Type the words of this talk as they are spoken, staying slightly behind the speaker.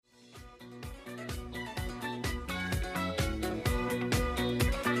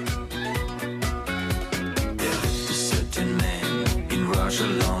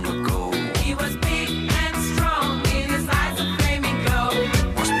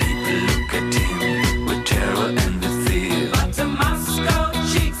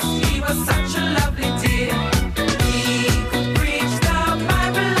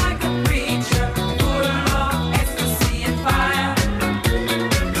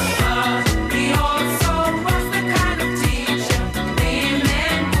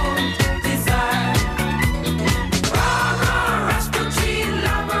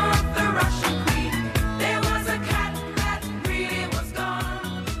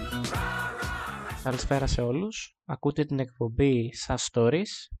Καλησπέρα σε όλους. Ακούτε την εκπομπή Σας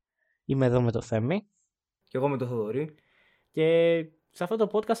Stories. Είμαι εδώ με το Θέμη. Και εγώ με το Θοδωρή. Και σε αυτό το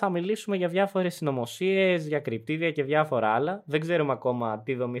podcast θα μιλήσουμε για διάφορες συνωμοσίες, για κρυπτίδια και διάφορα άλλα. Δεν ξέρουμε ακόμα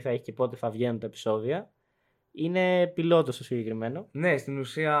τι δομή θα έχει και πότε θα βγαίνουν τα επεισόδια. Είναι πιλότο στο συγκεκριμένο. Ναι, στην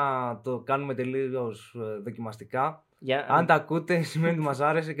ουσία το κάνουμε τελείως δοκιμαστικά. Αν τα ακούτε σημαίνει ότι μας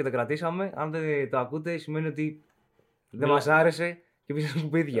άρεσε και το κρατήσαμε. Αν δεν το ακούτε σημαίνει ότι δεν μας άρεσε και πήγε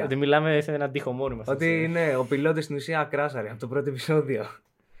σκουπίδια. Ότι μιλάμε σε έναν τοίχο μόνοι μας. Ότι ναι, ο πιλότος στην ουσία κράσαρε από το πρώτο επεισόδιο.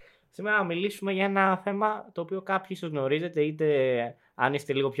 Σήμερα θα μιλήσουμε για ένα θέμα το οποίο κάποιοι ίσως γνωρίζετε, είτε αν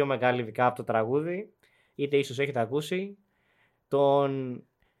είστε λίγο πιο μεγάλοι ειδικά από το τραγούδι, είτε ίσως έχετε ακούσει.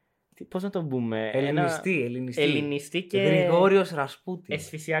 Πώς να τον πούμε, ελληνιστή και Γρηγόριος Ρασπούτιν.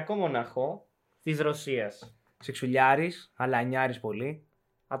 αισθησιακό μοναχό της Ρωσίας. Σεξουλιάρης, αλανιάρης πολύ.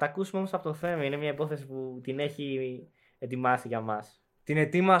 Θα τα ακούσουμε όμως από το θέμα, είναι μια υπόθεση που την έχει ετοιμάσει για μας. Την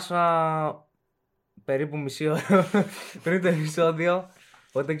ετοίμασα περίπου μισή ώρα πριν το επεισόδιο,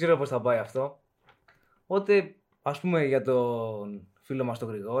 οπότε δεν ξέρω πώς θα πάει αυτό. Οπότε ας πούμε για τον φίλο μας τον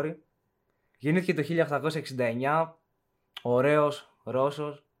Γρηγόρη. Γεννήθηκε το 1869, ωραίος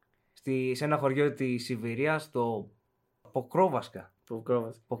Ρώσος, σε ένα χωριό της Σιβηρίας, στο Ποκρόβασκα.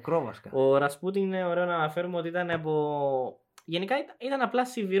 Ο Ρασπούτιν είναι ωραίο να αναφέρουμε ότι ήταν γενικά ήταν απλά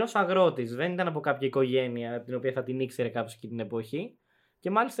Σιβηρός αγρότης, δεν ήταν από κάποια οικογένεια την οποία θα την ήξερε κάποιος εκείνη την εποχή. Και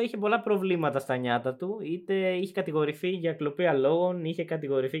μάλιστα είχε πολλά προβλήματα στα νιάτα του, είτε είχε κατηγορηθεί για κλοπή αλόγων, είχε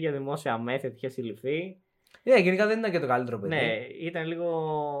κατηγορηθεί για δημόσια αμέθεια, είχε συλληφθεί. Γενικά δεν ήταν και το καλύτερο παιδί. Ναι, ήταν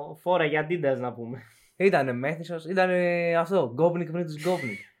λίγο φόρα για Αντίντας να πούμε. Ήτανε μέθησος, ήτανε αυτό, γκόπνικ πριν τους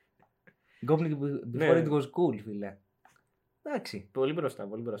γκόπνικ. Γκόπνικ before it was cool, φίλε. Εντάξει. Πολύ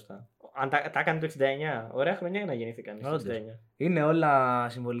μπροστά. Αν τα έκανε το 69, ωραία χρονιά να γεννήθηκαν κανείς το 69. Είναι όλα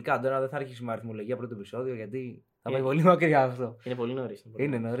συμβολικά, τώρα δεν θα αρχίσει με αριθμολογία πρώτο επεισόδιο γιατί θα πάει πολύ μακριά αυτό. Είναι πολύ νωρίς.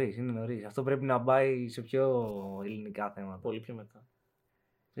 Είναι νωρίς. Αυτό πρέπει να πάει σε πιο ελληνικά θέματα. Πολύ πιο μετά.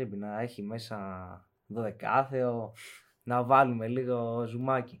 Πρέπει να έχει μέσα 12άθεο, να βάλουμε λίγο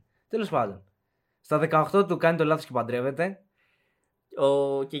ζουμάκι. Τέλος πάντων. Στα 18 του κάνει το λάθος και παντρεύεται.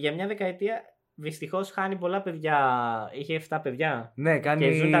 Και για μια δεκαετία δυστυχώς χάνει πολλά παιδιά. Είχε 7 παιδιά. Ναι, κάνει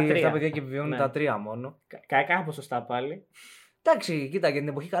και ζουν τα 7 παιδιά και βιώνουν τα 3 μόνο. Κακά ποσοστά πάλι. Εντάξει, κοίτα, για την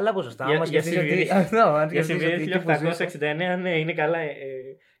εποχή καλά ποσοστά. Για Σιβηρή 1869, ναι, είναι καλά.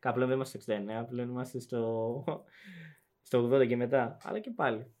 Απλά δεν είμαστε στο 69, πλέον είμαστε στο 80 και μετά. Αλλά και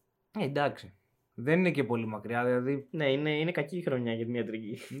πάλι. Εντάξει. Δεν είναι και πολύ μακριά, δηλαδή. Ναι, είναι κακή η χρονιά για την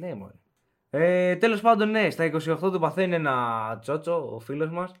ιατρική. Ναι, μωρέ. Τέλος πάντων, ναι, στα 28 του παθαίνει ένα τσότσο, ο φίλος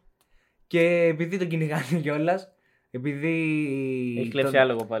μας. Και επειδή τον κυνηγάνε κιόλας, επειδή. Έχει κλέψει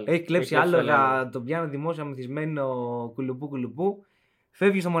άλογο πάλι. Έχει κλέψει άλογα, τον πιάνει δημόσια μεθυσμένο κουλουπού.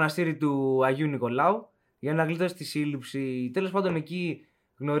 Φεύγει στο μοναστήρι του Αγίου Νικολάου για να γλιτώσει τη σύλληψη. Τέλος πάντων, εκεί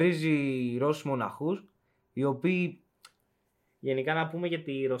γνωρίζει Ρώσους μοναχούς, οι οποίοι. Γενικά να πούμε για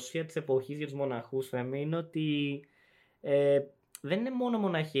τη Ρωσία της εποχής, για τους μοναχούς, Θέμη, είναι ότι δεν είναι μόνο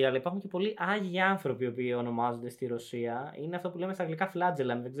μοναχοί, αλλά υπάρχουν και πολλοί άγιοι άνθρωποι οι οποίοι ονομάζονται στη Ρωσία. Είναι αυτό που λέμε στα αγγλικά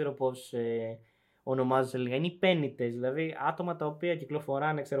flagellant, δεν ξέρω πώς ονομάζονται σε ελληνικά. Είναι οι πένητες, δηλαδή άτομα τα οποία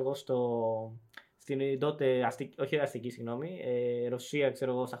κυκλοφοράνε, ξέρω εγώ, στην τότε Ρωσία,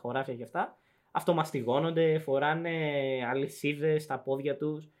 ξέρω εγώ, στα χωράφια και αυτά. Αυτομαστιγώνονται, φοράνε αλυσίδες στα πόδια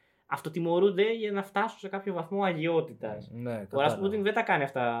τους. Αυτοτιμωρούνται για να φτάσουν σε κάποιο βαθμό αγιότητας. Ναι, ο Ρασπούτιν δεν τα κάνει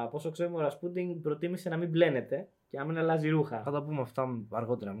αυτά. Πόσο ξέρουμε, ο Ρασπούτιν προτίμησε να μην μπλένεται και να μην αλλάζει ρούχα. Θα τα πούμε αυτά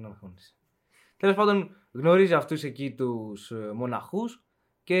αργότερα, μην αγχώνεσαι. Τέλος πάντων, γνωρίζει αυτούς εκεί τους μοναχούς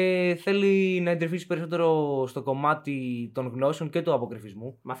και θέλει να εντρυφήσει περισσότερο στο κομμάτι των γνώσεων και του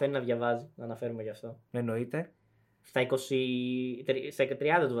αποκρυφισμού. Μαθαίνει να διαβάζει, να αναφέρουμε γι' αυτό. Εννοείται. Στα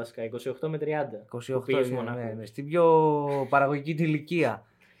 30 του βασικά, 28 με 30. 28, ναι, στην πιο παραγωγική του ηλικία.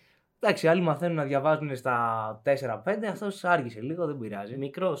 Εντάξει, άλλοι μαθαίνουν να διαβάζουν στα 4-5, αυτός άργησε λίγο, δεν πειράζει.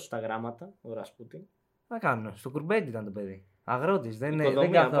 Μικρός στα γράμματα, ο Ρασπούτιν. Να κάνουν, στο κουρμπέτι ήταν το παιδί. Αγρότης, δεν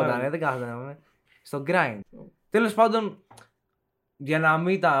καθόταν. Στο grind. Τέλος πάντων, για να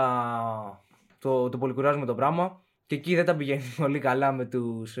μην το πολυκουράζουμε το πράγμα, και εκεί δεν τα πηγαίνει πολύ καλά με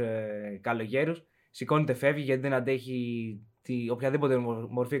τους καλογέρους. Σηκώνεται, φεύγει γιατί δεν αντέχει οποιαδήποτε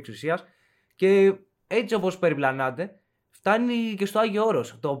μορφή εξουσίας. Και έτσι όπως περιπλανάται, φτάνει και στο Άγιο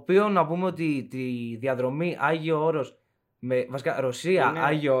Όρος. Το οποίο να πούμε ότι τη διαδρομή Άγιο Όρος, βασικά Ρωσία,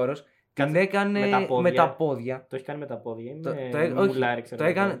 Άγιο Όρος, την έκανε με τα πόδια. Το έχει κάνει με τα πόδια.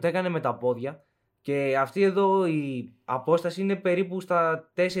 Το έκανε με τα πόδια. Και αυτή εδώ η απόσταση είναι περίπου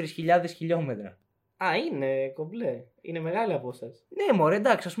στα 4.000 χιλιόμετρα. Α, είναι κομπλέ. Είναι μεγάλη απόσταση. Ναι, μωρέ,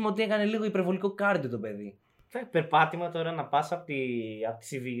 εντάξει, ας πούμε ότι έκανε λίγο υπερβολικό κάρντιο το παιδί. Περπάτημα τώρα να πας από τη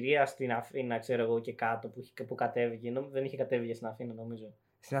Σιβηρία στην Αθήνα, ξέρω εγώ, και κάτω που κατέβηκε. Δεν είχε κατέβηκε στην Αθήνα, νομίζω.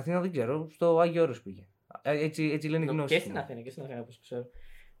 Στην Αθήνα δεν ξέρω, στο Άγιο Όρος πήγε. Έτσι λένε οι γνώσεις. Και στην Αθήνα, όπως ξέρω.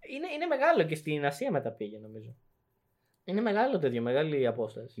 Είναι μεγάλο και στην Ασία μετά πήγε, νομίζω. Είναι μεγάλο τέτοιο, μεγάλη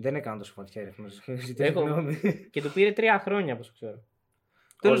απόσταση. Δεν έκανα τόσο φωτιά, ρε. Και του πήρε 3 χρόνια, όπως ξέρω.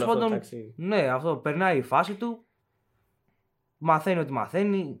 Τέλος πάντων, ναι, αυτό περνάει η φάση του. Μαθαίνει ότι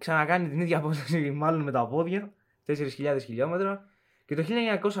μαθαίνει. Ξανακάνει την ίδια απόσταση, μάλλον με τα πόδια. 4.000 χιλιόμετρα. Και το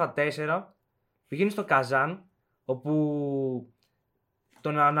 1904 πηγαίνει στο Καζάν, όπου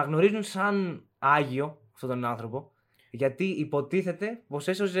τον αναγνωρίζουν σαν Άγιο αυτόν τον άνθρωπο. Γιατί υποτίθεται πως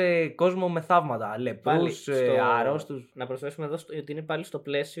έσωζε κόσμο με θαύματα. Λεπρούς, αρρώστους. Να προσθέσουμε εδώ ότι είναι πάλι στο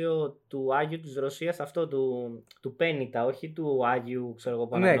πλαίσιο του Άγιου της Ρωσίας, αυτό του Πένιτα, όχι του Άγιου, ξέρω εγώ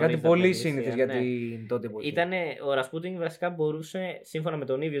πάνω. Ναι, κάτι πολύ σύνηθες για την τότε εποχή. Ο Ρασπούτιν βασικά μπορούσε, σύμφωνα με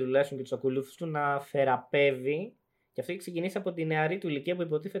τον ίδιο τουλάχιστον και τους ακολούθους του, να θεραπεύει. Και αυτό έχει ξεκινήσει από τη νεαρή του ηλικία που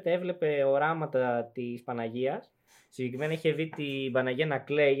υποτίθεται έβλεπε οράματα της Παναγίας. Συγκεκριμένα είχε δει την Παναγία να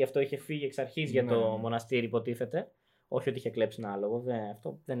κλαίει, γι' αυτό είχε φύγει εξ αρχής για το μοναστήρι, υποτίθεται. Όχι ότι είχε κλέψει ένα άλογο,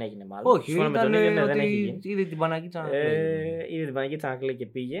 αυτό δεν έγινε μάλλον. Όχι, ήταν με τον ίδιο, δεν έχει γίνει. Είδε την Παναγίτσα να κλαίει. Είδε την Παναγίτσα να κλαίει και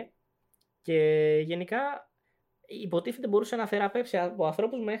πήγε. Και γενικά υποτίθεται μπορούσε να θεραπεύσει από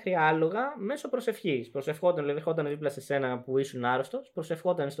ανθρώπους μέχρι άλογα μέσω προσευχής. Προσευχόταν, δηλαδή ερχόταν δίπλα σε σένα που ήσουν άρρωστος,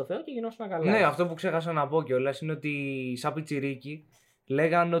 προσευχόταν στο Θεό και γινόσουν καλά. Ναι, αυτό που ξέχασα να πω κιόλας είναι ότι σαν πιτσιρίκι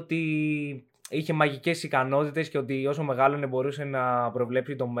λέγαν ότι είχε μαγικές ικανότητες και ότι όσο μεγάλωνε μπορούσε να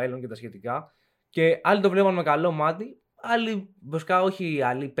προβλέψει το μέλλον και τα σχετικά. Και άλλοι το βλέπαν με καλό μάτι, άλλοι, βασικά όχι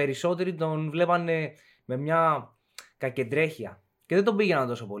άλλοι, περισσότεροι τον βλέπανε με μια κακεντρέχεια. Και δεν τον πήγαιναν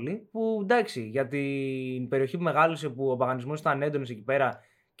τόσο πολύ. Που εντάξει, για την περιοχή που μεγάλωσε, που ο παγανισμός ήταν έντονος εκεί πέρα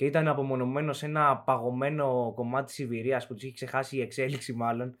και ήταν απομονωμένο σε ένα παγωμένο κομμάτι της Σιβηρίας που τους είχε ξεχάσει η εξέλιξη,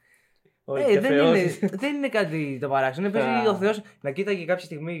 μάλλον. Δεν είναι κάτι το παράξενο. Παίζει ο Θεός να κοίταγε κάποια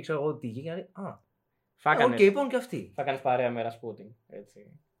στιγμή, ξέρω εγώ τι γη και να λέει οκ, είπαν και αυτοί. Θα κάνεις παρέα με Ρασπούτιν.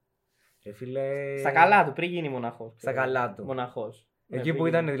 Έτσι. Φίλε... Στα καλά του, πριν γίνει μοναχός. Στα καλά του. Μοναχός. Εκεί που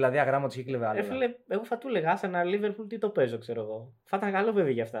ήταν δηλαδή αγράμματος και κλέβε άλλο. Φίλε, εγώ θα του έλεγα σε ένα Λίβερπουλ τι το παίζω, ξέρω εγώ. Θα ήταν καλό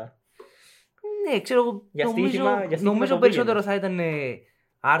παιδί για αυτά. Ναι, ξέρω εγώ. Νομίζω περισσότερο θα ήταν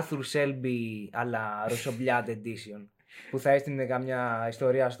Arthur Selby αλλά Rosobliat Edition. Που θα έστεινε καμιά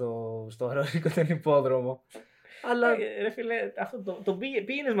ιστορία στο ρωσικό τον υπόδρομο. Αλλά. Ρε φίλε, αυτό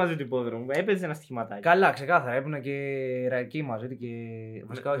πήγαινε μαζί του υπόδρομο. Έπαιζε ένα στοιχηματάκι. Καλά, ξεκάθαρα. Έπαιρνα και ρακή μαζί του και.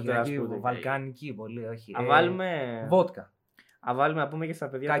 Βασικά όχι, ρακή βαλκανική πολύ. Όχι. Αν βάλουμε. Βότκα. Αν βάλουμε να πούμε και στα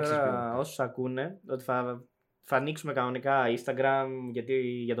παιδιά τώρα, όσους ακούνε, ότι θα ανοίξουμε κανονικά Instagram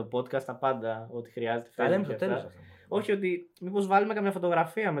για το podcast, τα πάντα, ό,τι χρειάζεται. Θα λέμε στο τέλος αυτό. Όχι, ότι μήπως βάλουμε καμιά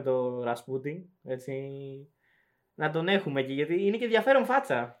φωτογραφία με το Ρασπούτιν, έτσι. Να τον έχουμε εκεί, γιατί είναι και ενδιαφέρον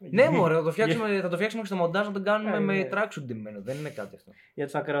φάτσα. Ναι, μωρέ, θα το φτιάξουμε και στο μοντάζ να τον κάνουμε με tracksuit ντυμένο. Δεν είναι κάτι αυτό. Για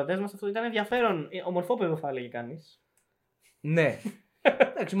τους ακροατές μας αυτό ήταν ενδιαφέρον. Ομορφόπεδο θα έλεγε κανείς. Ναι.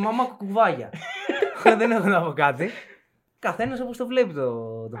 Εντάξει, μαμά κουκουβάγια. Δεν έχω να πω κάτι. Καθένας όπως το βλέπει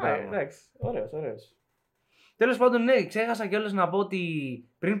το πράγμα. Εντάξει, ωραίος. Τέλος πάντων, ναι, ξέχασα κιόλας να πω ότι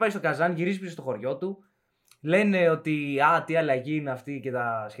πριν πάει στο Καζάν, γυρίζει πίσω στο χωριό του. Λένε ότι τι αλλαγή είναι αυτή και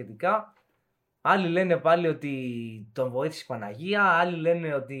τα σχετικά. Άλλοι λένε πάλι ότι τον βοήθησε η Παναγία. Άλλοι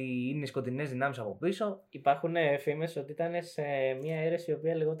λένε ότι είναι σκοτεινές δυνάμεις από πίσω. Υπάρχουν φήμες ότι ήταν σε μια αίρεση η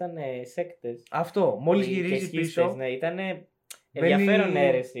οποία λεγόταν σέκτες. Αυτό, μόλις γυρίζει πίσω. Ναι, ήταν ενδιαφέρον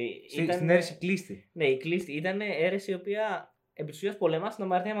αίρεση. Στην αίρεση κλείστη. Ναι, η κλείστη ήταν αίρεση η οποία επί της ουσίας πολεμά στην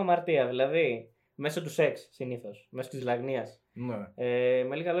αμαρτία με αμαρτία. Δηλαδή μέσω του σεξ συνήθως, μέσω της λαγνίας. Ναι.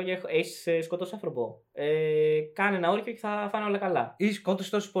 Με λίγα λόγια, έχεις σκοτώσει άνθρωπο. Κάνε ένα όρκιο και θα φάνε όλα καλά. Ή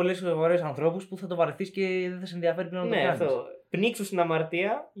σκότωσες τόσες πολλές φορές ανθρώπους που θα το βαρεθείς και δεν θα σε ενδιαφέρει πλέον να το κάνεις. Αυτό. Πνίξου στην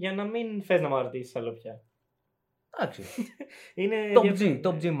αμαρτία για να μην θες να αμαρτήσεις άλλο πια. Εντάξει. Είναι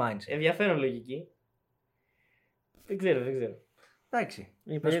top G mindset. Ενδιαφέρον λογική. Δεν ξέρω. Εντάξει.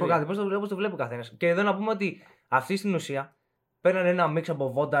 Να σου πω κάτι, πώς το βλέπει ο καθένας. Και εδώ να πούμε ότι αυτοί στην ουσία παίρνανε ένα μίξ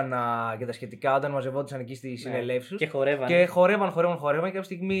από βότανα και τα σχετικά όταν μαζευόντουσαν εκεί στη συνελεύση τους. Και χορεύαν. Και χορεύαν. Και κάποια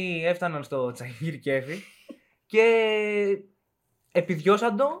στιγμή έφταναν στο τσαγίρι κέφι και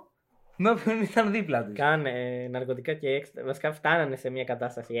επιδιώσαν το με όποιον ήταν δίπλα τους. Κάνε ναρκωτικά και έκσταση. Βασικά φτάνανε σε μια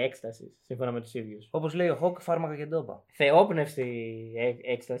κατάσταση έκστασης, σύμφωνα με τους ίδιους. Όπως λέει ο Χοκ, φάρμακα και ντόπα. Θεόπνευση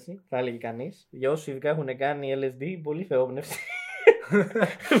έκσταση, θα έλεγε κανείς. Για όσους ειδικά έχουν κάνει LSD, πολύ θεόπνευση.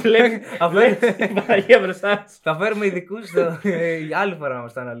 Βλέπεις την Παναγία μπροστά σου. Θα φέρουμε ειδικούς άλλη φορά να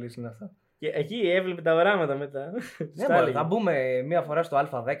μας τα αναλύσουν αυτά. Και εκεί έβλεπε τα οράματα μετά. Ναι, θα μπούμε μία φορά στο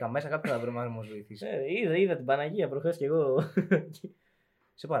Α10 μέσα, κάποιο θα βρούμε να μας βοηθήσει. Είδα την Παναγία προχθές κι εγώ.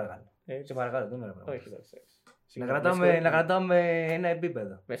 Σε παρακαλώ. Δεν είναι πράγμα. Όχι, να κρατάμε ένα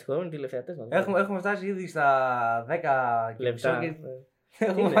επίπεδο. Με συγχωρούν οι τηλεθεατές μας. Έχουμε φτάσει ήδη στα 10 λεπτά και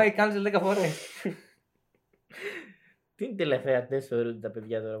έχουμε πάει cancel 10 φορές. Τι είναι τηλεθεατές θεωρούνται τα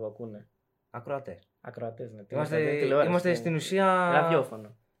παιδιά τώρα που ακούνε? Ακροατές. Ακροατές, ναι. Είμαστε στην ουσία.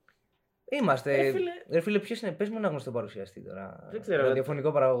 Ραδιόφωνο. Είμαστε. Ρε φίλε, ποιος είναι? Πες μου ένα γνωστό παρουσιαστή τώρα. Δεν ξέρω.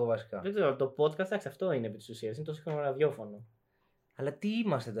 Ραδιοφωνικό παραγωγό βασικά. Δεν ξέρω. Το podcast, εντάξει, αυτό είναι επί της ουσίας. Είναι το σύγχρονο ραδιόφωνο. Αλλά τι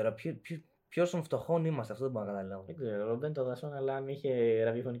είμαστε τώρα, ποιος των φτωχών είμαστε, αυτό δεν μπορώ να καταλάβω. Δεν ξέρω. Ρομπέν το δασόν, αλλά αν είχε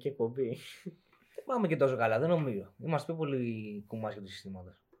ραδιοφωνική εκπομπή. Δεν πάμε και τόσο καλά, δεν νομίζω. Είμαστε πιο πολύ κουμάσια του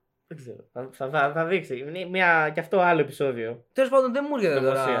συστήματος. Δεν ξέρω. Θα δείξει. Είναι κι αυτό άλλο επεισόδιο. Τέλος πάντων, δεν μου έρχεται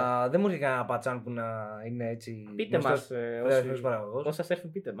τώρα. Δεν μου έρχεται κανένα πατσάν που να είναι έτσι. Πείτε μας. Όσοι σας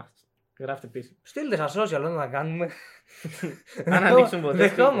έρθουν, πείτε μας. Γράφτε πίσω. Στείλτε στα social όταν θα κάνουμε. Αν ανοίξουν ποτέ.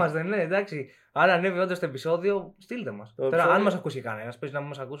 Δεχόμαστε, ναι, εντάξει. Αν ανέβει όντως το επεισόδιο, στείλτε μας. Τώρα, αν μας ακούσει κανένας, πες να μην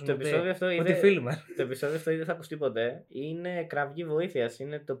μας ακούσουν. Το επεισόδιο αυτό είναι. Φίλουμε. Το επεισόδιο αυτό δεν θα ακουστεί ποτέ. Είναι κραυγή βοήθειας.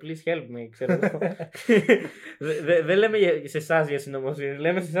 Είναι το please help me, ξέρω εγώ. Δεν λέμε σε εσάς για συνωμοσία.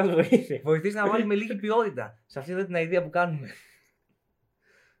 Λέμε σε εσάς βοήθεια. Βοηθήστε να βάλουμε λίγη ποιότητα σε αυτή εδώ την ιδέα που κάνουμε.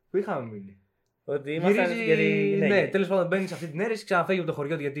 Πού είχαμε μείνει? Ότι ήμασταν. Ναι, τέλος πάντων μπαίνει σε αυτή την αίρεση, ξαναφεύγει από το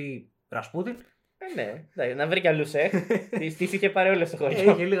χωριό του γιατί. Ρασπούτιν. Ναι, να βρει κι αλλού σεχ. Τις είχε πάρει όλες στο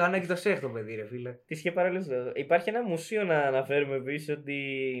χωριό. Έχει λίγο ανάγκη το σεχ το παιδί, ρε φίλε. Τις είχε πάρει όλες. Υπάρχει ένα μουσείο να αναφέρουμε επίσης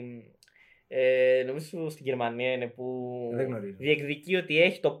ότι. Νομίζω στην Γερμανία είναι που διεκδικεί ότι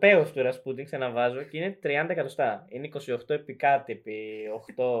έχει το πέος του Ρασπούτιν, ξαναβάζω, και είναι 30 εκατοστά. Είναι 28 επί κάτι, επί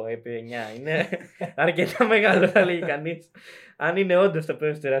 8, επί 9. Είναι αρκετά μεγάλο, θα λέγει κανείς. Αν είναι όντως το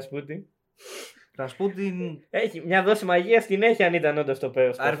πέος του Ρασπούτιν. Ρασπούτιν. Έχει μια δόση μαγείας, την έχει αν ήταν όντως το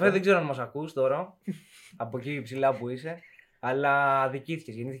πέος. Αρφέ, δεν ξέρω αν μας ακούς τώρα. Από εκεί ψηλά που είσαι. Αλλά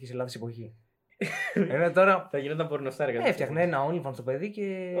αδικήθηκες, γεννήθηκες σε λάθος εποχή. Τώρα. Θα γινόταν πορνοστάρια. Έφτιαχνε ένα OnlyFans στο παιδί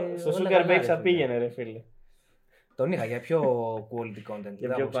και. Στο Sugar Babes θα πήγαινε, ρε φίλε. Τον είχα για πιο quality content. Για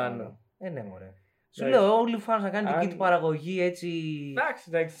πιο πάνω. Ναι, μωρέ. Σου λέω OnlyFans να κάνει δική του παραγωγή έτσι.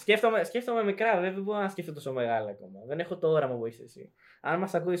 Εντάξει. Σκέφτομαι μικρά, δεν μπορώ να σκέφτομαι τόσο μεγάλα ακόμα. Δεν έχω το όραμα που είσαι εσύ. Αν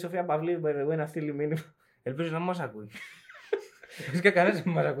μας ακούει η Σοφία Παυλίδου, by να στείλει μήνυμα. Ελπίζω να μας ακούει. Φυσικά κανένας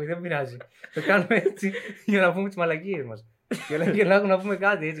δεν μας ακούει, δεν πειράζει. Το κάνουμε έτσι για να πούμε τις μαλακίες μας. Και να έχουμε να πούμε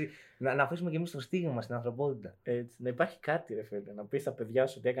κάτι έτσι. Να αφήσουμε και εμείς το στίγμα στην ανθρωπότητα. Έτσι. Να υπάρχει κάτι, ρε φίλε. Να πεις στα παιδιά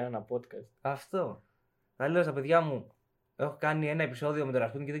σου ότι έκανα ένα podcast. Αυτό. Θα λέω στα παιδιά μου. Έχω κάνει ένα επεισόδιο με τον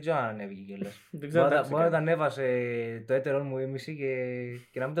Ρασπούτιν και δεν ξέρω αν ανέβηκε κιόλας. Μπορεί να τα ανέβασε το έτερό μου ήμιση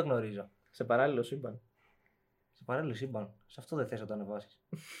και να μην το γνωρίζω. Σε παράλληλο σύμπαν. Σε παράλληλο σύμπαν. Σε αυτό δεν θες να το ανεβάσεις.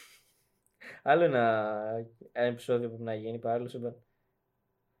 Άλλο ένα επεισόδιο που πρέπει να γίνει, παράλληλο σύμπαν.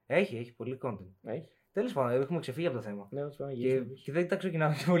 Έχει πολύ content. Τέλος πάντων, έχουμε ξεφύγει από το θέμα. Ναι, και δεν τα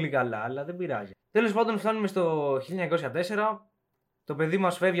ξεκινάμε πολύ καλά, αλλά δεν πειράζει. Τέλος πάντων, φτάνουμε στο 1904. Το παιδί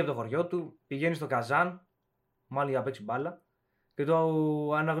μας φεύγει από το χωριό του, πηγαίνει στο Καζάν, μάλλον για να παίξει μπάλα. Και το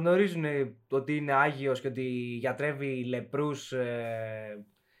αναγνωρίζουν ότι είναι Άγιος και ότι γιατρεύει λεπρούς.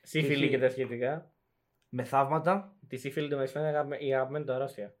 Σύφυλλοι και τα σχετικά. Με θαύματα. Τη σύφυλλη του Μεσφαίρου είναι η αγαπημένη του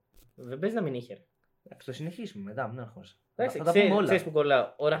αρρώστια. Δεν παίζει να μην είχε. Θα το συνεχίσουμε μετά, μην αρχίσει. Θα τα πούμε όλα. Ξέρεις που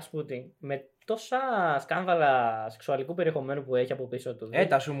κολλάω. Ο Ρασπούτιν με τόσα σκάνδαλα σεξουαλικού περιεχομένου που έχει από πίσω του.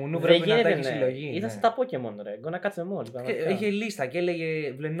 Τα σουμουνού πρέπει να τα έχει συλλογή. Ήταν στα Pokémon, ρε. Gonna catch them all. Είχε λίστα και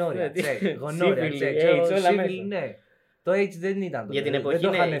έλεγε βλενόρια, γονόρια, ναι. Το AIDS δεν ήταν το. Για την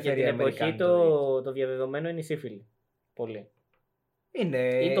εποχή το διαδεδομένο είναι η σύφυλλη. Πολύ.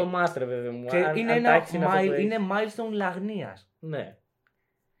 Ή το μάστρε, βέβαια μου. Είναι milestone λαγνίας. Ναι.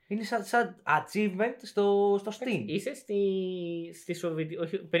 Είναι σαν achievement στο Steam. Είσαι στη Σοβιετική,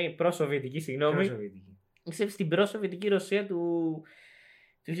 όχι προ-Σοβιετική, συγγνώμη. Είσαι στην προ-Σοβιετική Ρωσία του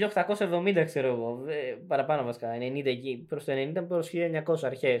 1870, ξέρω εγώ. Παραπάνω βασικά, 90 εκεί. Προς το 90 προς 1900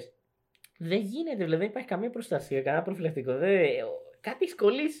 αρχές. Δεν γίνεται, δηλαδή δεν υπάρχει καμία προστασία, κανένα προφυλακτικό. Κάτι έχει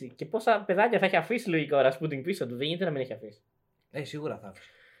κολλήσει. Και πόσα παιδάκια θα έχει αφήσει λογικά ο Ρασπούτιν πίσω του. Δεν γίνεται να μην έχει αφήσει. Σίγουρα θα άφησε.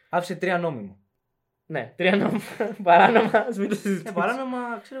 Άφησε 3 νόμιμα. Ναι, 3 νόμιμα. Παράνομα, α μην το συζητήσουμε.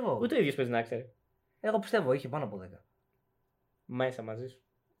 Παράνομα, ξέρω εγώ. Ούτε ο ίδιος παίζει να ξέρει. Εγώ πιστεύω, είχε πάνω από 10. Μέσα μαζί σου.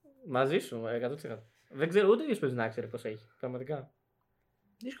 Μαζί σου, 100%. Δεν ξέρω, ούτε ο ίδιος παίζει να ξέρει πώς έχει. Πραγματικά.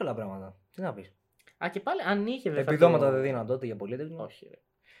 Δύσκολα πράγματα. Τι να πεις. Και πάλι αν είχε. Επιδόματα δεν δίναν τότε για πολίτες. Όχι, ρε.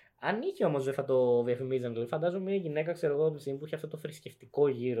 Αν είχε όμως δεν θα το διαφημίζαν. Δηλαδή, φαντάζομαι μια γυναίκα, ξέρω εγώ, που είχε αυτό το θρησκευτικό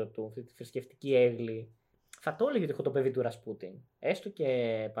γύρο του, αυτή τη θρησκευτική έγκλη. Θα το έλεγε ότι έχω το παιδί του Ρασπούτιν. Έστω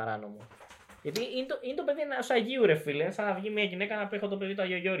και παράνομο. Γιατί είναι το παιδί ενός Αγίου, ρε φίλε. Σαν να βγει μια γυναίκα να πει: έχω το παιδί του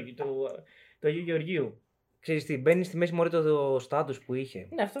Αγίου Γεωργίου. Ξέρεις τι, μπαίνει στη μέση μωρή το στάτους που είχε.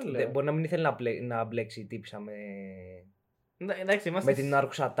 Ναι, αυτό λέω. Μπορεί να μην ήθελε να μπλέξει η τύπισσα εντάξει, με την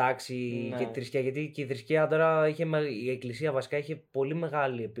άρχουσα τάξη και τη θρησκεία. Γιατί και η θρησκεία τώρα, η εκκλησία βασικά είχε πολύ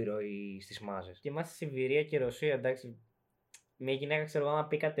μεγάλη επιρροή στις μάζες. Και είμαστε στη Σιβηρία και Ρωσία, εντάξει. Μια γυναίκα, ξέρω εγώ, να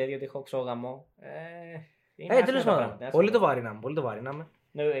πει κάτι τέτοιο ότι έχω ξόγαμο. Τέλος πάντων. Πολύ το βαρύναμε.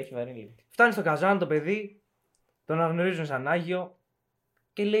 Ναι, έχει βαρύνει. Φτάνει στο Καζάν το παιδί. Τον αναγνωρίζουν σαν Άγιο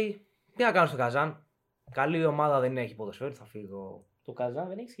και λέει: τι να κάνω στο Καζάν. Καλή ομάδα δεν έχει ποδοσφαίρι, θα φύγω. Το Καζάν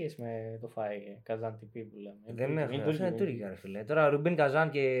δεν έχει σχέση με το φάι. Καζάν τυπί που λέμε. Δεν έχει. Αυτό είναι Τούρκικα, ρε φίλε. Τώρα Ρουμπίν Καζάν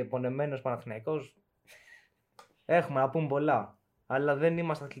και πονεμένος Παναθηναϊκός. Έχουμε να πούμε πολλά. Αλλά δεν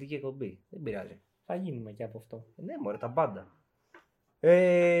είμαστε αθλητική εκπομπή. Δεν πειράζει. Θα γίνουμε και από αυτό. Ναι, μωρέ, τα πάντα.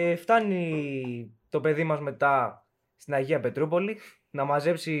 Φτάνει το παιδί μας μετά στην Αγία Πετρούπολη να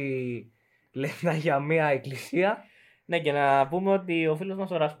μαζέψει λεφτά για μια εκκλησία. Ναι, και να πούμε ότι ο φίλος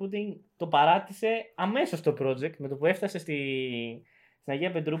μας ο Ρασπούτιν το παράτησε αμέσως το project. Με το που έφτασε στην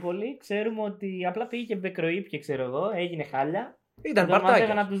Αγία Πετρούπολη, ξέρουμε ότι απλά πήγε και μπεκροήπια, ξέρω εγώ, έγινε χάλια. Ήταν παρτάκια.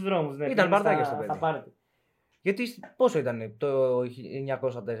 Τον από τους δρόμους. Ναι, ήταν παρτάκια στο παιδί. Γιατί πόσο ήταν το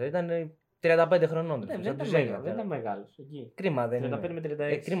 1904, ήταν 35 χρονών. Ναι, δεν ήταν μεγάλος. Κρίμα δεν 35 με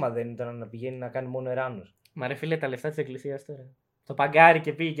 36. Κρίμα δεν ήταν να πηγαίνει να κάνει μόνο εράνους. Μα ρε φίλε, τα λεφτά της εκκλησίας τώρα. Το παγκάρι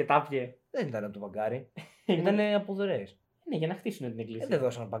και πήγε και τα πιε. Δεν ήταν από το παγκάρι. Ήταν από δωρεές. Ναι, για να χτίσουν την εκκλησία. Δεν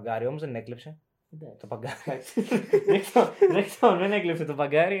δώσαν παγκάρι, όμως δεν έκλεψε. Το παγκάρι. Δεν έκλεψε το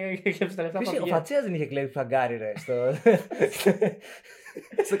παγκάρι, έκλεψε τα λεφτά. Ο Φατσέας δεν είχε κλέψει παγκάρι, ρε.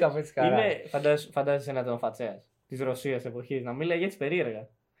 Στο καφέ της Χαράς. Φαντάζεσαι να ήταν ο Φατσέας της Ρωσίας εποχής, να μιλάει έτσι περίεργα.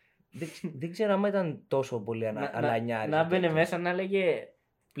 Δεν ξέρω αν ήταν τόσο πολύ αλανιάρη. Να μπαινε μέσα να λέγε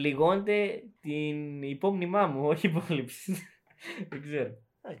πληγώνεται την υπόμνημά μου, όχι υπόλοιψη. Δεν ξέρω.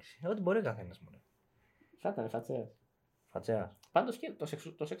 Εντάξει, ό,τι μπορεί ο καθένας μόνο. Θα ήταν Φατσέας. Πάντως και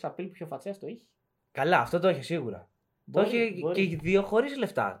το σεξ appeal που είχε ο Φατσέας το είχε. Καλά, αυτό το είχε σίγουρα. Το είχε και οι δύο χωρίς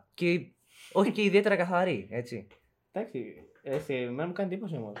λεφτά. Και όχι και ιδιαίτερα καθαρή, έτσι. Εντάξει, εμένα μου κάνει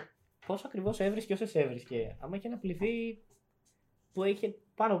εντύπωση όμως. Πώς ακριβώς έβρισκε όσες έβρισκε. Άμα είχε ένα πληθύ που είχε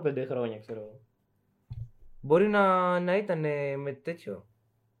πάνω από 5 χρόνια, ξέρω. Μπορεί να ήταν με τέτοιο.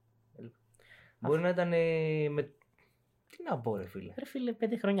 Μπορεί να ήταν με. Τι να πω, ρε φίλε. Ρε φίλε,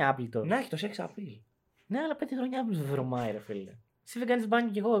 5 χρόνια άπλητο. Να έχει το σεξ appeal. Ναι, αλλά 5 χρόνια άπλητο βρωμάει, ρε φίλε. Εσύ δεν κάνεις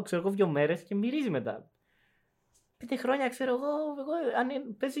μπάνιο κι εγώ, ξέρω εγώ, 2 μέρες και μυρίζει μετά. 5 χρόνια, ξέρω εγώ,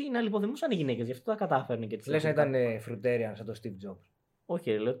 παίζει να λιποθυμούσαν οι γυναίκες, γι' αυτό τα κατάφερνε και τις. Λες να ήταν φρουτέριαν σαν το Steve Jobs. Όχι,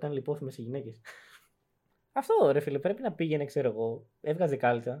 λέω ότι ήταν λιπόθυμες οι γυναίκες. Αυτό ρε φίλε, πρέπει να πήγαινε, ξέρω εγώ, έβγαζε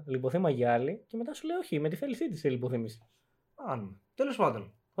κάλτσα, λιποθύμα για άλλη και μετά σου λέει όχι, με τη θέλησή τη σε λιποθύμηση. Τέλος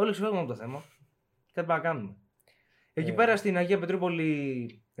πάντων, όλοι ξεφεύγουμε από το θέμα. Τι πρέπει να κάνουμε. Εκεί πέρα στην Αγία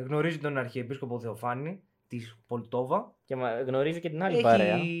Πετρούπολη γνωρίζει τον Αρχιεπίσκοπο Θεοφάνη της Πολτόβα. Και γνωρίζει και την άλλη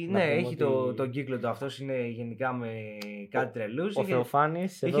παρέα. Ναι, έχει τον κύκλο του. Αυτός είναι γενικά με κάτι τρελούς. Ο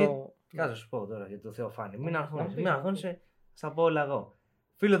Θεοφάνης εδώ. Κάτσε σου πω τώρα για το Θεοφάνη. Μην αγχώνεσαι, θα πω όλα εγώ.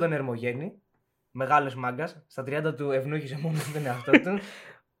 Φίλο τον Ερμογέννη. Μεγάλος μάγκας. Στα 30 του ευνούχησε μόνο τον εαυτό του.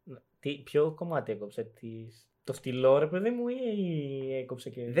 Ποιο κομμάτι έκοψε, το στυλό ρε παιδί μου ή έκοψε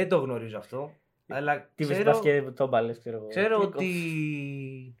και. Δεν το γνωρίζω αυτό. Αλλά τι βρίσκεις και το μπάλες, ξέρω εγώ. Ξέρω ότι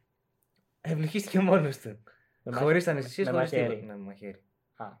ευνοχίστηκε μόνος του. Χωρίς αναισθησίες, χωρίς τίποτα. Ναι, με μαχαίρι.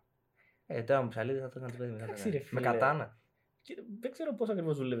 Τώρα μου ψαλίδι θα το έκανα το παιδί μετά. Με κατάνα. Δεν ξέρω πώς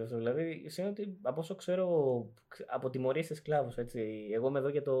ακριβώς δουλεύει αυτό. Δηλαδή, σημαίνει ότι από όσο ξέρω από τιμωρίες σε σκλάβους, έτσι. Εγώ είμαι εδώ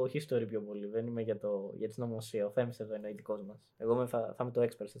για το history πιο πολύ. Δεν είμαι για τη νομοσία. Ο Θέμης εδώ είναι ο ειδικός μας. Εγώ θα είμαι το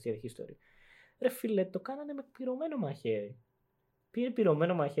expert σε history. Ρε φίλε, το κάνανε με πυρωμένο μαχαίρι. Πήρε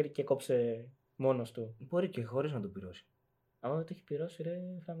πυρωμένο μαχαίρι και κόψε μόνος του. Μπορεί και χωρίς να το πυρώσει. Αν δεν το έχει πυρώσει, ρε,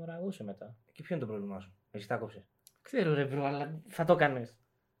 θα μοραγούσε μετά. Και ποιο είναι το πρόβλημά σου, εσύ τα κόψες? Ξέρω, ρε, μπρο, αλλά θα το κάνεις.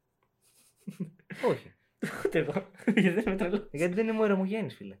 Όχι. Ούτε εγώ. Γιατί δεν είμαι τρελός. Γιατί δεν είμαι ο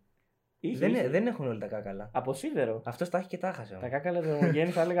Ερμογέννης, φίλε. Δεν έχουν όλοι τα κάκαλα. Από σίδερο. Αυτός τα έχει και τα χάσε. Τα κάκαλα του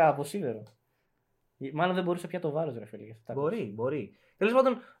Ερμογέννη θα έλεγα από σίδερο. Μάλλον δεν μπορούσε πια το βάρος, ρε φίλε. Μπορεί. Τέλος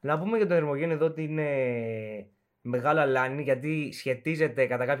πάντων, να πούμε για τον Ερμογέννη εδώ ότι είναι μεγάλο αλάνι, γιατί σχετίζεται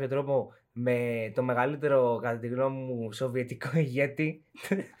κατά κάποιο τρόπο με το μεγαλύτερο, κατά τη γνώμη μου, σοβιετικό ηγέτη.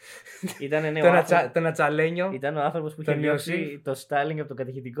 Τον Ατσαλένιο. Ήταν ο άνθρωπος που είχε λιώσει το Στάλιν από το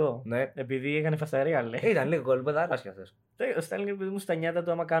κατηχητικό. Ναι. Επειδή έκανε φασαρία, λέει. Ήταν λίγο κολπεδάρας κι αυτός. Ο Στάλιν, επειδή μου στα νιάτα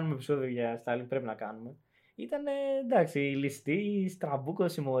του, άμα κάνουμε επεισόδιο για Στάλιν, πρέπει να κάνουμε. Ήταν εντάξει, ληστή, στραμπούκο,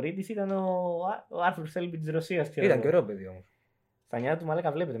 συμμορήτης, ήταν ο Άρθουρ Σέλμπι της Ρωσίας. Ήταν και ωραίο παιδί όμως. Στα νιάτα του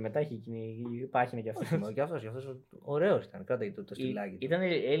μαλάκα βλέπετε, μετά υπάρχει και αυτό. Και αυτός ωραίος ήταν, κράταγε το στυλάκι. Ήταν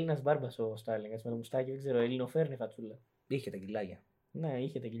Έλληνας μπάρμπας ο Στάλιν, με το μουστάκι, δεν ξέρω, ελληνοφέρνη φατσούλα. Είχε τα κιλάγια. Ναι,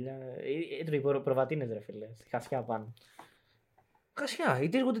 είχε τα κιλιά. Έτρωγε προβατίνες, ρε φίλε, στη χασιά πάνω. Χασιά, ή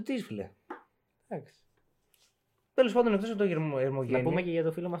της γοντιτής, φίλε. Εντάξει. Τέλος πάντων, εκτός από το Ερμογέννη. Να πούμε και για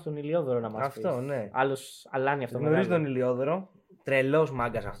το φίλο μας τον Ηλιόδωρο να μας αυτό, πεις. Ναι. Άλλος αλάνι αυτό. Γνωρίζει τον Ηλιόδωρο, τρελός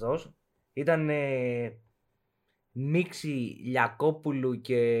μάγκας αυτός. Ήταν μίξη Λιακόπουλου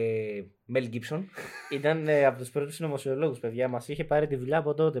και Μέλ Γκίψον. Ήταν από τους πρώτους συνωμοσιολόγους, παιδιά. Μας είχε πάρει τη δουλειά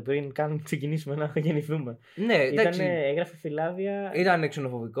από τότε, πριν καν ξεκινήσουμε να γεννηθούμε. Ναι, εντάξει. Έγραφε φυλάδια. Ήταν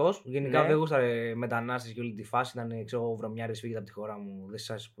ξενοφοβικός. Γενικά Ναι. δεν γούσταρε μετανάστες και όλη τη φάση. Ήταν, ξέρω, βρωμιάρες, φύγετε από τη χώρα μου. Δεν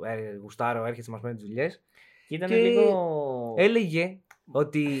σας γουστάρω, έρχεται μας παίρνει τις δουλειές. Και ήταν Και λίγο. έλεγε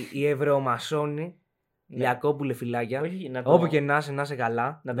ότι οι Εβραιομασόνοι, Ναι. Λιακόπουλε φυλάκια, Όχι, να το... όπου και να είσαι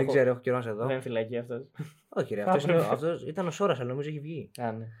καλά. Να το Δεν πω. ξέρω, έχω καιρό να σε δω. Δεν φυλακή αυτός. Όχι, ρε, αυτός ήταν ο Σόρας, αλλά νομίζω έχει βγει.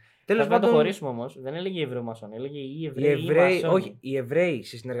 Α, ναι. Τέλος Θα το πάντων, χωρίσουμε όμως. Δεν έλεγε οι Ευρωμασόνοι, έλεγε οι οι Εβραίοι. Εβραίοι, όχι, οι Εβραίοι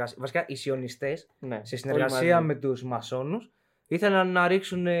σε συνεργασία, βασικά οι Σιωνιστές, Ναι, σε όλοι συνεργασία μαζί. με τους Μασόνους, ήθελαν να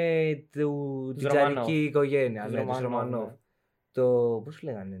ρίξουν την Ρωμανόφ. τσαρική οικογένεια, Τους ναι, τους Ρωμανόφ, Ρωμανόφ. ναι. Πώς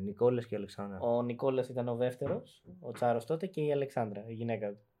λέγανε, Νικόλας και Αλεξάνδρα. Ο Νικόλας ήταν ο δεύτερος, ο Τσάρος τότε, και η Αλεξάνδρα, η γυναίκα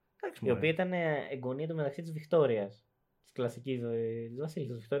του. Εντάξει, Η μωρέ. οποία ήταν εγγονία του μεταξύ της Βικτόριας. Της κλασικής της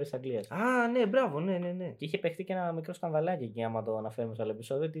Βασίλισσας, της Βικτόριας της Αγγλίας. Α, ναι, μπράβο, ναι. Και είχε παιχτεί και ένα μικρό σκανδαλάκι εκεί, άμα το αναφέρουμε στο άλλο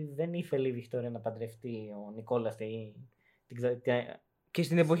επεισόδιο, ότι δεν ήθελε η Βικτόρια να παντρευτεί ο Νικόλας. Και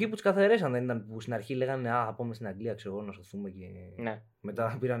στην εποχή που τους καθαρέσαν, δεν ήταν που στην αρχή λέγανε Α, θα πάμε στην Αγγλία, ξέρω εγώ, να σωθούμε και. Ναι.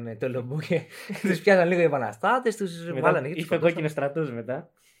 Μετά πήραν το λομπού και τους πιάσαν λίγο οι επαναστάτες, τους βάλανε και τους Είχε κόκκινο στρατούς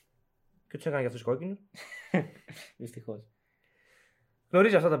μετά. Και τους έκανε για αυτούς κόκκινους. Δυστυχώς.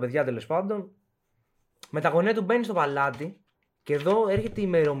 Γνωρίζει αυτά τα παιδιά τέλος πάντων. Με τα γονέα του μπαίνει στο παλάτι και εδώ έρχεται η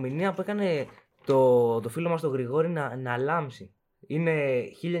ημερομηνία που έκανε το φίλο μας τον Γρηγόρη να λάμψει. Είναι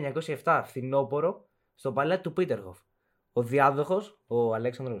 1907, φθινόπωρο, στο παλάτι του Πίτερχοφ. Ο διάδοχος, ο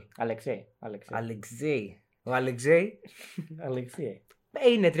Αλέξανδρος. Αλεξέη. Αλεξέη. Ο Αλεξέη Αλεξέη.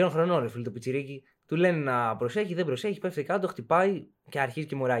 είναι 3 χρονών, ρε φίλε, το πιτσιρίκι. Του λένε να προσέχει, δεν προσέχει, πέφτει κάτω, χτυπάει και αρχίζει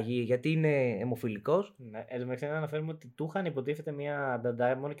και μοραγεί γιατί είναι αιμοφιλικός. Ναι, εν τω μεταξύ να αναφέρουμε ότι του είχαν υποτίθεται μια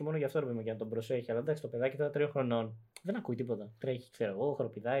νταντά μόνο και μόνο για αυτό ρε παιδί, για να τον προσέχει. Αλλά εντάξει, το παιδάκι τώρα 3 χρονών δεν ακούει τίποτα. Τρέχει, ξέρω εγώ,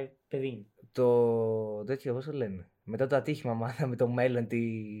 χοροπηδάει, παιδί είναι. Το τέτοιο, πώς το λένε. Μετά το ατύχημα μάθαμε το μέλλον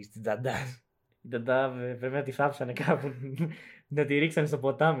της νταντάς. Η νταντά πρέπει να τη θάψανε κάπου. Να τη ρίξανε στο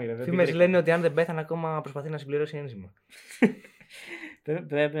ποτάμι. Ρε, Φήμες λένε ότι αν δεν πέθανε ακόμα προσπαθεί να συμπληρώσει ένζημα.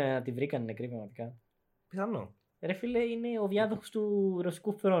 Πρέπει να τη βρήκανε νεκρή πραγματικά. Πιθανό. Ρε φίλε, είναι ο διάδοχος του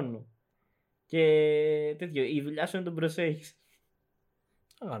ρωσικού θρόνου. Και τέτοιο, η δουλειά σου είναι να τον προσέχεις.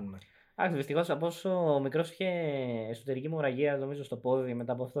 Θα κάνουμε. Άξιο, δυστυχώς από όσο ο μικρός είχε εσωτερική μοραγία, νομίζω, στο πόδι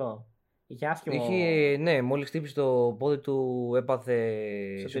μετά από αυτό. Είχε άσχημο. Ναι, μόλις χτύπησε το πόδι του έπαθε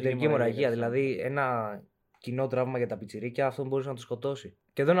εσωτερική μοραγία. Δηλαδή ένα κοινό τραύμα για τα πιτσιρίκια, αυτό μπορούσε να το σκοτώσει.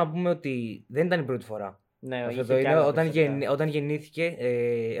 Και εδώ να πούμε ότι δεν ήταν η πρώτη φορά. Ναι, Αυτό είχε το κι είναι, άλλα όταν γεννήθηκε,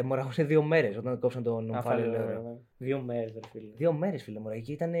 αιμορραγούσε 2 μέρες όταν κόψαν τον ομφάλιο. 2 μέρες, ρε φίλε. 2 μέρες, φίλε,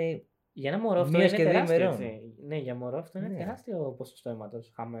 μοραγική ήταν. Για ένα μωρό αυτό Μίας είναι και 2 τεράστιο. ημερών. Έτσι. Ναι, για μωρό αυτό είναι Ναι. τεράστιο ποσοστό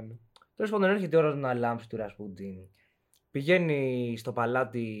αίματος χαμένο. Τέλος πάντων, έρχεται η ώρα να λάμψει του Ρασπούτιν. Πηγαίνει στο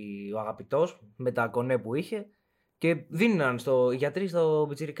παλάτι ο αγαπητός με τα κονέ που είχε και δίναν οι γιατροί στο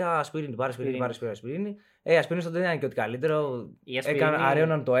πιτσιρικά ασπιρίνη. Πάρε ασπιρίνη. Ασπιρίνη στον δεν ήταν και ότι καλύτερο.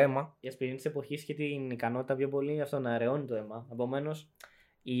 Αραίωναν το αίμα. Η ασπιρίνη της εποχής είχε την ικανότητα πιο πολύ αυτό να αραιώνει το αίμα. Επομένως,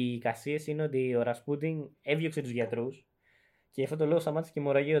 οι εικασίες είναι ότι ο Ρασπούτιν έδιωξε τους γιατρούς και γι' αυτό το λόγο σταμάτησε και η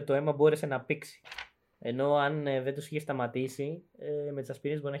αιμορραγία, ότι το αίμα μπόρεσε να πήξει. Ενώ αν δεν τους είχε σταματήσει, με τις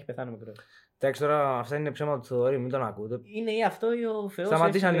ασπιρίνες μπορεί να έχει πεθάνει ο μικρός. Εντάξει, τώρα αυτά είναι ψέματα του Θοδωρή, μην τον ακούτε. Είναι ή αυτό ή ο Θεός.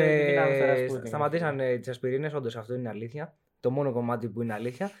 Σταματήσανε τις ασπιρίνες, όντως αυτό είναι αλήθεια. Το μόνο κομμάτι που είναι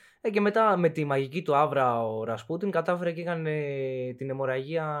αλήθεια. Και μετά με τη μαγική του άβρα ο Ρασπούτιν κατάφερε και έκανε την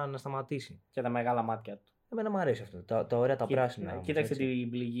αιμορραγία να σταματήσει. Και τα μεγάλα μάτια του. Εμένα μου αρέσει αυτό. Τα ωραία τα πράσινα. Όμως, Κοίταξε έτσι. την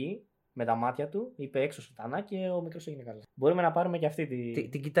πληγή με τα μάτια του, είπε έξω σωτανά και ο μικρός έγινε καλά. Μπορούμε να πάρουμε και αυτή τη.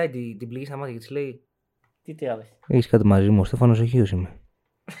 Την κοιτάει την πληγή στα μάτια και της λέει: Τι άλλες. Έχεις κάτι μαζί μου, ο Στέφανος Οχίος είμαι.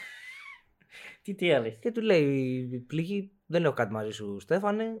 Τι άλλες. Και του λέει: Πληγή, δεν έχω κάτι μαζί σου,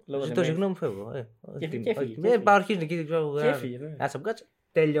 Στέφανε. Ζητώ συγγνώμη, φεύγω. Αρχίζουν εκεί, ξέρω εγώ. Άσε μου κάτσε.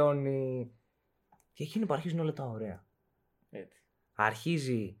 Τελειώνει. Και εκείνη που αρχίζουν όλα τα ωραία. Έτσι.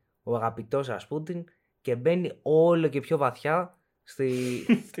 Αρχίζει ο αγαπητός Ρασπούτιν και μπαίνει όλο και πιο βαθιά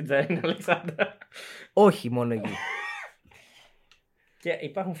στην Τζαρίνα Αλεξάνδρα. Όχι μόνο εκεί. Και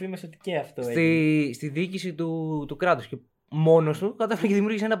υπάρχουν φήμες ότι και αυτό στη διοίκηση του κράτους. Και μόνος του κατάφερε και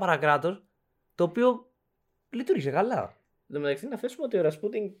δημιούργησε ένα παρακράτος το οποίο λειτουργήσε καλά. Εν τω μεταξύ, να θέσουμε ότι ο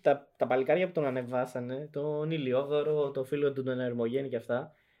Ρασπούτιν, τα παλικάρια που τον ανεβάσανε, τον Ηλιόδωρο, το φίλο του, τον Ερμογέννη και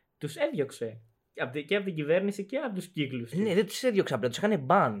αυτά, τους έδιωξε. Και από την κυβέρνηση και από τους κύκλους. Ναι, δεν τους έδιωξε απλά, τους είχαν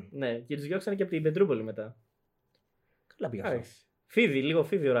μπαν. Ναι, και τους διώξανε και από την Πετρούπολη μετά. Καλά πήγα αυτό. Φίδι, λίγο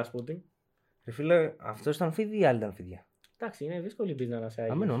φίδι ο Ρασπούτιν. Ρε φίλε, αυτός ήταν φίδι ή άλλοι ήταν φίδια. Εντάξει, είναι δύσκολη μπίζνα να σε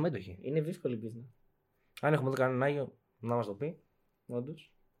άγιος. Αμένω, αμέτωχη. Είναι δύσκολη μπίζνα. Αν έχουμε εδώ κανέναν Άγιο, να μας το πει.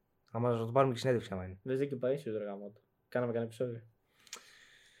 Όντως. Θα μας το πάρουμε και συνέντευξη άμα είναι. Δες δίκιο Παΐσιος ρε γαμώτο. Κάναμε κανένα επεισόδιο.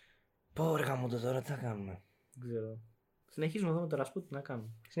 Πω ρε γαμώτο τώρα, τι θα κάνουμε. Δεν ξέρω. Συνεχίζουμε εδώ με το Ρασπούτιν να κάνουμε.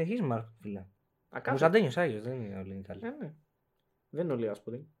 Συνεχίζουμε, φίλε. Ο Κωνσταντίνος Άγιος, δεν είναι όλοι καλοί. Ναι. Δεν είναι όλοι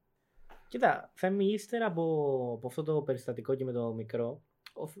Ρασπούτιν. Κοίτα, Θέμη, ύστερα από αυτό το περιστατικό και με το μικρό,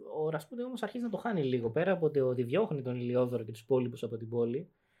 ο Ρασπούτιν όμως αρχίζει να το χάνει λίγο. Πέρα από το ότι διώχνει τον Ηλιόδωρο και τους υπόλοιπους από την πόλη,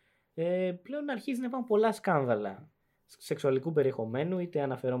 πλέον αρχίζει να υπάρχουν πολλά σκάνδαλα σεξουαλικού περιεχομένου, είτε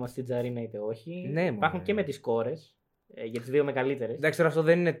αναφερόμαστε στην Τζαρίνα είτε όχι. Ναι, υπάρχουν και με τις κόρες. Για τις δύο μεγαλύτερες. Εντάξει, τώρα αυτό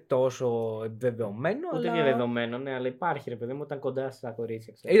δεν είναι τόσο επιβεβαιωμένο. Ούτε αλλά... διαδεδομένο, ναι, αλλά υπάρχει ρε παιδί μου, ήταν κοντά στα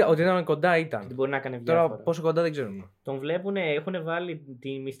κορίτσια. Ότι ήταν κοντά ήταν. Ότι μπορεί να κάνει διάφορα. Τώρα πόσο κοντά δεν ξέρουμε. Τον βλέπουν, έχουν βάλει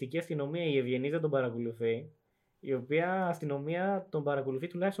τη μυστική αστυνομία, η Ευγενής δεν τον παρακολουθεί. Η οποία αστυνομία τον παρακολουθεί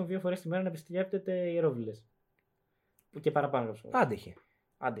τουλάχιστον 2 φορές τη μέρα να επισκέπτεται ιερόβλητες. Και παραπάνω. Άντεχε.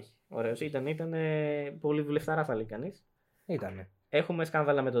 Ωραίος. Ήταν πολύ δουλευταρά, θα λέει κανείς. Ήτανε. Έχουμε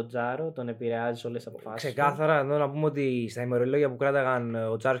σκάνδαλα με τον Τζάρο, τον επηρεάζει σε όλες τις αποφάσεις. Ξεκάθαρα, εδώ να πούμε ότι στα ημερολόγια που κράταγαν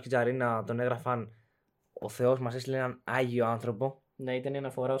ο Τζάρος και η Τζαρίνα τον έγραφαν ο Θεός μας έστειλε έναν Άγιο άνθρωπο. Ναι, ήταν η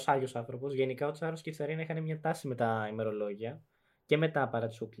αναφορά ως Άγιος άνθρωπος. Γενικά ο Τζάρος και η Τζαρίνα είχαν μια τάση με τα ημερολόγια και με τα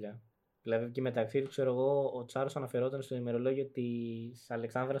παρατσούκλια. Δηλαδή και μεταξύ του, ξέρω εγώ, ο Τζάρος αναφερόταν στο ημερολόγιο της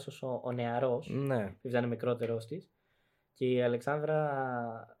Αλεξάνδρας ως ο νεαρός. Ναι. Ήταν μικρότερος της. Και η Αλεξάνδρα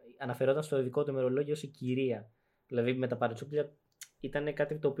αναφερόταν στο ειδικό του ημερολόγιο ως η κυρία. Δηλαδή με τα παρατσούκλια. Ήταν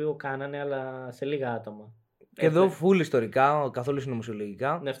κάτι το οποίο κάνανε, αλλά σε λίγα άτομα. Και εδώ φουλ ιστορικά, καθόλου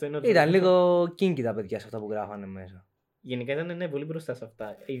συνωμοσιολογικά. Ναι, ήταν λίγο kinky τα παιδιά σε αυτά που γράφανε μέσα. Γενικά ήταν πολύ μπροστά σε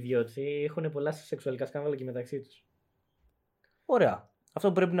αυτά. Διότι έχουν πολλά σεξουαλικά σκάνδαλα και μεταξύ τους. Ωραία.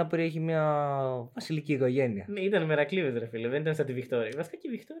 Αυτό πρέπει να περιέχει μια βασιλική οικογένεια. Ναι, ήταν μερακλείδες ρε φίλε, δεν ήταν σαν τη Βικτόρια. Βασικά και η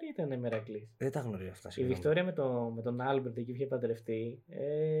Βικτόρια ήταν μερακλής. Δεν τα γνωρίζω αυτά. Η Βικτόρια με τον Άλμπερτ εκεί που είχε παντρευτεί.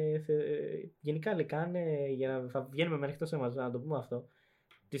 Γενικά λεκάνε, για να βγαίνουμε με ανοιχτό σώμα, να το πούμε αυτό.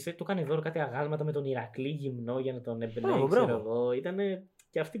 Του κάνει δώρο κάτι αγάλματα με τον Ηρακλή γυμνό για να τον εμπνέει. Ξέρω εγώ. Ήταν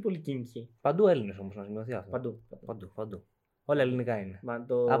και αυτή πολύ κίνκι. Παντού Έλληνες όμως να σημειωθεί αυτό. Παντού. Όλα ελληνικά είναι.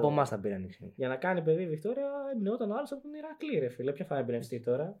 Από εμάς τα πήραν. Για να κάνει παιδί η Βικτόρια, εμπνεόταν ο άλλος από τον Ηρακλή, ρε φίλε. Ποιο θα εμπνευστεί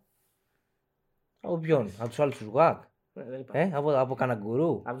τώρα. Από ποιον, από τους άλλους τους γουάκ. Από κανένα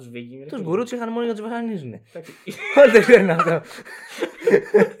γκουρού. Από τους Βίκινγκ. Τους γκουρού τους είχαν μόνο για να τους βασανίζουν. Όλοι δεν ξέρουν αυτό.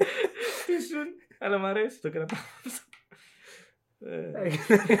 Αλλά μ' αρέσει, το κρατάω.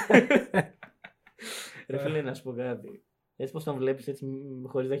 Ρε φίλε, να σου πω κάτι. Έτσι πως τον βλέπεις έτσι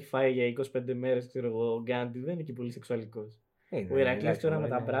χωρίς να έχει φάει για 25 μέρες, ξέρω εγώ, ο Γκάντι δεν είναι και πολύ σεξουαλικός. Ο Ηρακλής τώρα με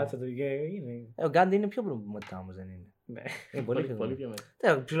τα μπράτσα του είναι. Ο Γκάντι είναι πιο μετά όμως δεν είναι. Ναι, είναι πολύ πιο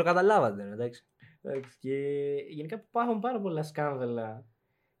μετά. Ψιλοκαταλάβατε, εντάξει. Και γενικά υπάρχουν πάρα πολλά σκάνδαλα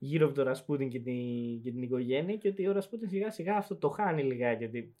γύρω από τον Ρασπούτιν και την οικογένεια και ότι ο Ρασπούτιν σιγά σιγά αυτό το χάνει λιγάκι.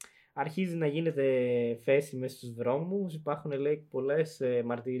 Ότι αρχίζει να γίνεται φέση μέσα στους δρόμους, υπάρχουν λέει πολλές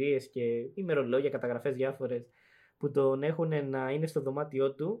μαρτυρίες και ημερολόγια, καταγραφές διάφορες που τον έχουν να είναι στο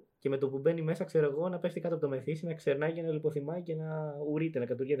δωμάτιό του και με το που μπαίνει μέσα, ξέρω εγώ, να πέφτει κάτω από το μεθύσι, να ξερνάει και να λιποθυμάει και να ουρείται, να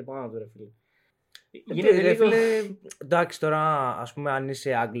κατουργείται πάνω του, ρε φίλε. Γίνεται λίγο... Εντάξει, τώρα ας πούμε αν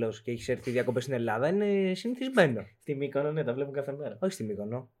είσαι Άγγλος και έχεις έρθει διακοπές στην Ελλάδα είναι συνηθισμένο. Στη Μύκονο, ναι, τα βλέπουν κάθε μέρα. Όχι στη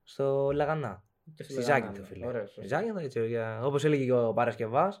Μύκονο, στο Λαγανά. Στη Ζάκυνθο, φίλε. Ζάκυνθο, όπως έλεγε και ο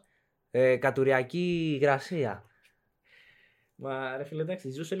Παρασκευάς, κατουριακή υγρασία. Μα ρε φίλε, εντάξει,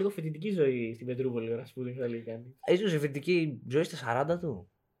 ζούσε λίγο φοιτητική ζωή στην Πετρούπολη ο Ρασπούτιν, θα λέει κάνει. Ζούσε φοιτητική ζωή στα 40 του.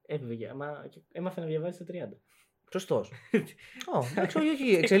 Βέβαια, έμαθε να διαβάζει στα 30. Σωστός.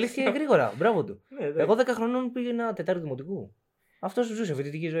 Όχι, εξελίχθηκε γρήγορα. Μπράβο του. Εγώ 10 χρονών πήγαινα τετάρτη δημοτικού. Αυτός ζούσε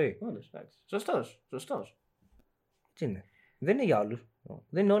φοιτητική ζωή. Όντως, εντάξει. Σωστός. Τι είναι. Δεν είναι για όλους.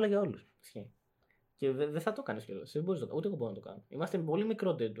 Δεν είναι όλα για όλους. Και δεν θα το κάνεις κιόλας. Δεν μπορείς να το κάνεις. Ούτε εγώ μπορώ να το κάνω. Είμαστε πολύ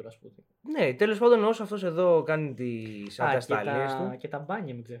μικρότεροι του Ρασπούτιν. Ναι, τέλος πάντων, όσο αυτός εδώ κάνει τις ατασταλίες του. Και τα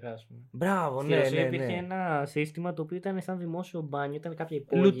μπάνια, μην ξεχάσουμε. Μπράβο, ναι. Υπήρχε ένα σύστημα το οποίο ήταν σαν δημόσιο μπάνιο. Ήταν κάποια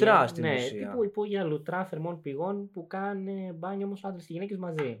υπόγεια. Λουτρά στην ουσία. Ναι, τύπου υπόγεια λουτρά θερμών πηγών που κάνε μπάνιο όμως άντρες και γυναίκες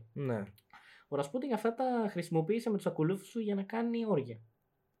μαζί. Ναι. Ο Ρασπούτιν αυτά τα χρησιμοποίησε με τους ακολούθους του για να κάνει όργια.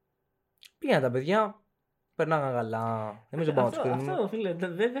 Πήγαν τα παιδιά. Περνάγαν καλά. Εμείς δεν πάμε να τους κρίνουμε. Αυτό, φίλε,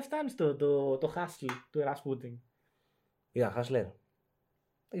 δεν φτάνει το χάσλι του Ρασπούτιν. Είδα, χάσλερ.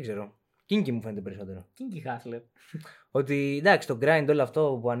 Δεν ξέρω. Κίνκι μου φαίνεται περισσότερο. Κίνκι χάσλερ. Ότι εντάξει, το grind όλο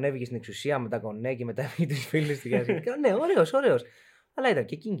αυτό που ανέβηκε στην εξουσία με τα κονέ και μετά με τις φίλες στη Γεια. Ναι, ωραίος. Αλλά ήταν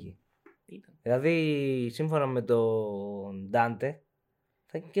και κίνκι. Δηλαδή, σύμφωνα με τον Ντάντε,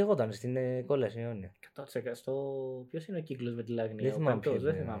 θα και εγώ ήταν στην κόλαση αιώνια. 100%. Ποιος είναι ο κύκλος με τη Λάγνη? Δεν θυμάμαι.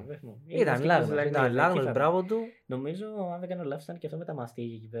 Ήταν Λάγνος, μπράβο του. Νομίζω, αν δεν κάνω λάθος, ήταν και αυτό με τα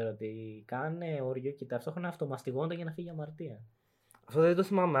μαστίγια εκεί πέρα. Ότι κάνε όριο και ταυτόχρονα αυτομαστιγώντα για να φύγει αμαρτία. Αυτό δεν το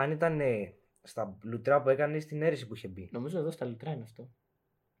θυμάμαι. Αν ήταν στα λουτρά που έκανε ή στην αίρεση που είχε μπει. Νομίζω εδώ στα λουτρά είναι αυτό.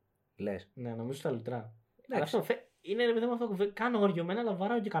 Λες. Ναι, νομίζω στα λουτρά. Είναι ρε παιδί μου αυτό. Κάνω όριο μένα, αλλά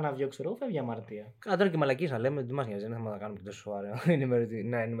βαράω και κανένα δυο, ξέρω, φεύγει αμαρτία. Καλά, τώρα και μαλακίες να λέμε, τι μας νοιάζει, δεν θα τα κάνουμε και τόσο σοβαρά.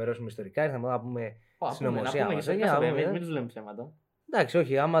 Να ενημερώσουμε ιστορικά, ήρθαμε να πούμε συνωμοσία μας. Μην τους λέμε ψέματα. Εντάξει,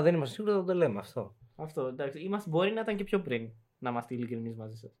 όχι, άμα δεν είμαστε σίγουροι, δεν το λέμε αυτό. Αυτό, εντάξει. Μπορεί να ήταν και πιο πριν να είμαστε ειλικρινείς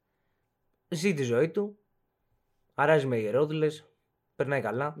μαζί σας. Ζει τη ζωή του, αράζει με ιερόδουλες, περνάει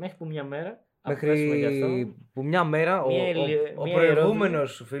καλά. Μέχρι που μια μέρα. Μέχρι που μια μέρα ο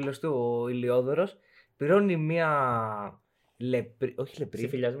προηγούμενος φίλος του, ο Ηλιόδωρος, πληρώνει μια όχι λεπρή.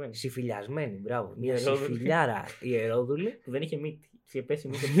 Συμφιλιασμένη, μπράβο. Μια συμφιλιάρα ιερόδουλη. Που δεν είχε μύτη.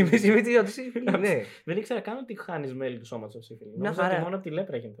 Δεν ήξερα καν ότι χάνει μέλη του σώματος από σύφυλλη. Μια χαρά. Μόνο από τη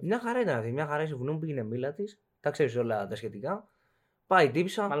λέπρα γίνεται. Μια χαρά ήταν αυτή. Μια χαρά συμφωνούμε, πήγαινε μίλα τη. Τα ξέρει όλα τα σχετικά. Πάει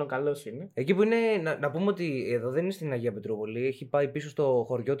τύψα. Μάλλον καλό είναι. Εκεί που είναι, να πούμε ότι εδώ δεν είναι στην Αγία Πετρούπολη. Έχει πάει πίσω στο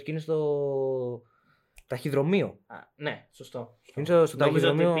χωριό του και είναι στο ταχυδρομείο. Ναι, σωστό. Είναι στο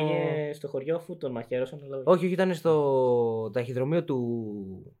ταχυδρομείο. Πήγε στο χωριό αφού τον μαχαίρωσαν. Όχι, ήταν στο ταχυδρομείο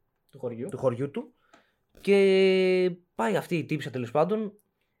του χωριού του. Και πάει αυτή η τύψα τέλος πάντων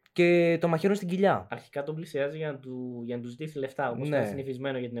και το μαχαίρουν στην κοιλιά. Αρχικά τον πλησιάζει για να του ζητήσει λεφτά. Όπως ήταν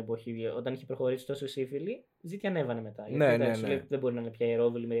συνηθισμένο για την εποχή. Όταν είχε προχωρήσει τόσο η σύφυλλη, ζήτη ανέβανε μετά. Γιατί δεν μπορεί να είναι πια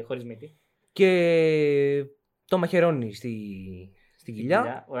ιερόδουλη χωρίς μύτη. Και το μαχαιρώνει στην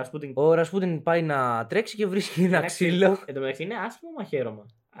κοιλιά. Ο Ρασπούτιν πάει να τρέξει και βρίσκει ένα ξύλο. Εν τω μεταξύ είναι άσχημο μαχαίρωμα.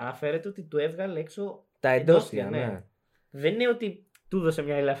 Αναφέρεται ότι του έβγαλε έξω τα εντόστια. Ναι. Δεν είναι ότι του έδωσε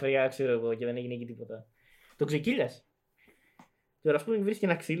μια ελαφριά, ξέρω εγώ, και δεν έγινε εκεί τίποτα. Το ξεκύλιασε. Και ο Ρασπούτιν βρίσκει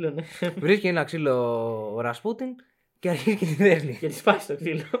ένα ξύλο, ναι. Βρίσκει ένα ξύλο ο Ρασπούτιν και αρχίζει και τη δέρνει. Και τη σπάσει το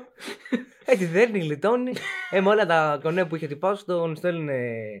ξύλο. Τη δέρνει, γλιτώνει. Με όλα τα κονέ που είχε τυπάσει τον στέλνουν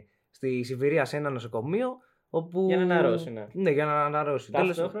στη Σιβηρία σε ένα νοσοκομείο. Όπου... Για να αναρρώσει, ναι. Ναι, για να αναρρώσει.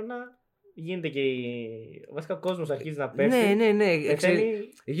 Ταυτόχρονα γίνεται και βασικά ο κόσμος αρχίζει να πέφτει. Ναι.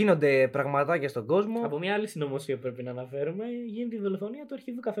 Γίνονται πραγματάκια στον κόσμο. Από μια άλλη συνωμοσία που πρέπει να αναφέρουμε, γίνεται η δολοφονία του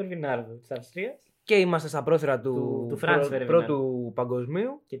αρχιδούκα Φερδινάνδου της Αυστρίας. Και είμαστε στα πρόθυρα του πρώτου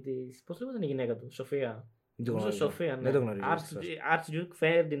παγκοσμίου. Και πώς λέγονταν η γυναίκα του, Σοφία. Σοφία, ναι. Δεν το γνωρίζω. Archduke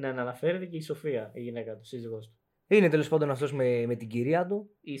Ferdinand αναφέρεται και η Σοφία, η γυναίκα του, σύζυγός του. Είναι τέλος πάντων αυτός με την κυρία του.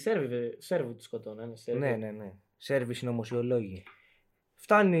 Οι Σέρβοι του σκοτώνουν. Ναι. Σέρβοι συνωμοσιολόγοι.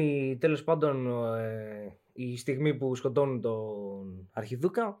 Φτάνει τέλος πάντων η στιγμή που σκοτώνουν τον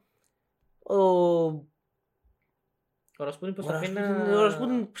αρχιδούκα. Ο Ρασπούτιν προσπαθεί Ο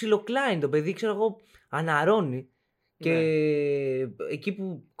Ρασπούτιν ψιλοκλάει το παιδί, ξέρω εγώ, αναρρώνει. Και εκεί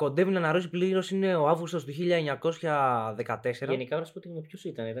που κοντεύει να αναρρώσει πλήρως είναι ο Αύγουστος του 1914. Γενικά ο Ρασπούτιν με ποιους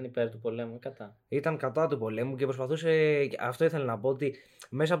ήταν υπέρ του πολέμου ή κατά? Ήταν κατά του πολέμου και προσπαθούσε, αυτό ήθελα να πω, ότι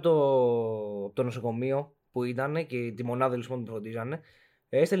μέσα από το νοσοκομείο που ήταν και τη μονάδα λοιπόν που τον φροντίζανε,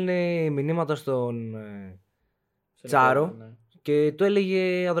 έστελνε μηνύματα στον Τσάρο και του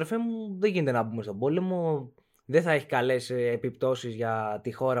έλεγε, αδερφέ μου, δεν γίνεται να μπούμε στον πόλεμο. Δεν θα έχει καλές επιπτώσεις για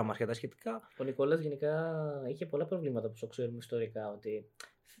τη χώρα μας και τα σχετικά. Ο Νικόλας γενικά είχε πολλά προβλήματα που ξέρουμε ιστορικά. Ότι...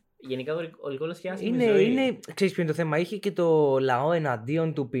 Γενικά ο Νικόλας είχε άσχημη ζωή. Ξέρεις ποιο είναι το θέμα. Είχε και το λαό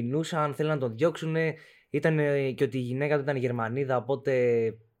εναντίον του, πεινούσαν, θέλαν να τον διώξουν. Ήταν και ότι η γυναίκα του ήταν Γερμανίδα, οπότε.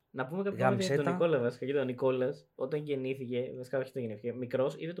 Να πούμε κάποια πράγματα για τον Νικόλα βασικά. Γιατί ο Νικόλας όταν γεννήθηκε, βασικά όχι όταν γεννήθηκε,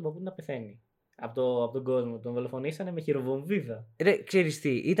 μικρός, είδε τον παππού του να πεθαίνει. Από τον κόσμο. Τον δολοφονήσανε με χειροβομβίδα. Ξέρεις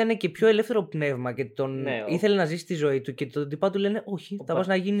τι, ήταν και πιο ελεύθερο πνεύμα και τον ήθελε να ζήσει τη ζωή του και τον τυπά του λένε όχι, θα πας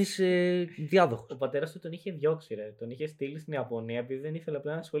να γίνεις διάδοχος. Ο πατέρας του τον είχε διώξει, τον είχε στείλει στην Ιαπωνία επειδή δεν ήθελε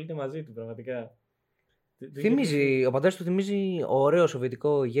απλά να ασχολείται μαζί του, πραγματικά. Ο πατέρας του θυμίζει ωραίο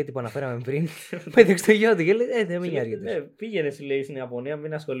σοβιετικό ηγέτη που αναφέραμε πριν. Πέταξε το γιο του και λέει δεν με νοιάζει. Πήγαινε, σου λέει, στην Ιαπωνία,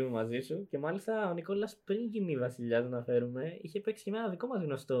 μην ασχολούμαι μαζί σου. Και μάλιστα ο Νικόλας πριν γίνει βασιλιάς, να φέρουμε, είχε παίξει και ένα δικό μας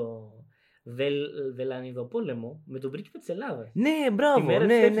γνωστό. Βελανιδοπόλεμο με τον πρίγκιπα της Ελλάδας. Ναι, μπράβο,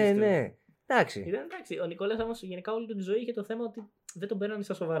 ναι. Εντάξει. Ο Νικόλας όμως γενικά όλη του τη ζωή είχε το θέμα ότι δεν τον παίρνανε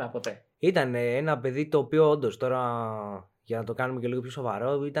στα σοβαρά ποτέ. Ήταν ένα παιδί το οποίο όντως τώρα, για να το κάνουμε και λίγο πιο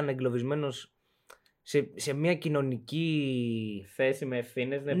σοβαρό, ήταν εγκλωβισμένος σε μια κοινωνική θέση με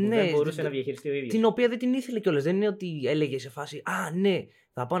ευθύνες που δεν μπορούσε να διαχειριστεί ο ίδιος. Την οποία δεν την ήθελε κιόλας. Δεν είναι ότι έλεγε σε φάση «Α, ναι,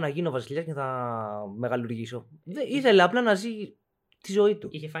 θα πάω να γίνω βασιλιάς και θα μεγαλουργήσω». Ήθελε απλά να ζει τη ζωή του.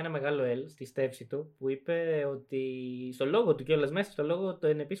 Είχε φάει ένα μεγάλο L στη στέψη του που είπε ότι στο λόγο του κιόλας, μέσα στο λόγο το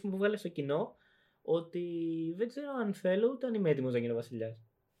επίσημο που βγάλε στο κοινό, ότι δεν ξέρω αν θέλω ούτε αν είμαι έτοιμος να γίνω βασιλιάς.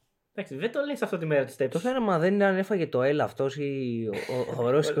 Εντάξει, δεν το λες αυτό τη μέρα της στέψης. Το θέμα δεν είναι αν έφαγε το L αυτός ή ο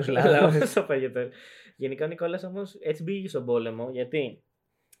Ρώσικος λαός. Γενικά ο Νικόλας όμως έτσι μπήκε στον πόλεμο, γιατί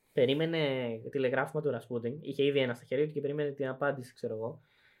περίμενε τηλεγράφημα του Ρασπούτιν, είχε ήδη ένα στα χέρια του και περίμενε την απάντηση, ξέρω εγώ.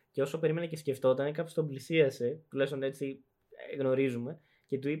 Και όσο περίμενε και σκεφτόταν, κάποιος τον πλησίασε, τουλάχιστον έτσι γνωρίζουμε,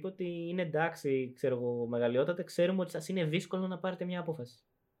 και του είπε ότι είναι εντάξει, ξέρω εγώ, μεγαλειότατα, ξέρουμε ότι σας είναι δύσκολο να πάρετε μια απόφαση.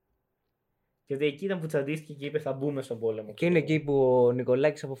 Και ότι εκεί ήταν που τσαντίστηκε και είπε θα μπούμε στον πόλεμο. Και είναι εκεί που ο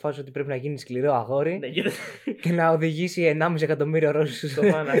Νικολάκης αποφάσισε ότι πρέπει να γίνει σκληρό αγόρι Ναι, και να οδηγήσει 1,5 εκατομμύριο Ρώσους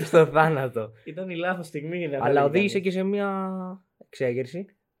στο θάνατο. Ήταν η λάθος στιγμή. Αλλά οδήγησε και σε μια εξέγερση,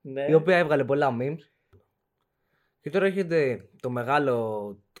 ναι. η οποία έβγαλε πολλά memes. Και τώρα έρχεται το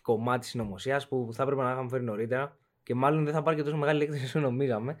μεγάλο κομμάτι της συνωμοσίας που θα έπρεπε να είχαμε φέρει νωρίτερα. Και μάλλον δεν θα πάρει και τόσο μεγάλη έκθεση όσο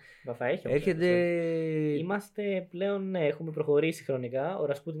νομίζαμε. Θα έχει. Έρχεται. Είμαστε πλέον, ναι, έχουμε προχωρήσει χρονικά. Ο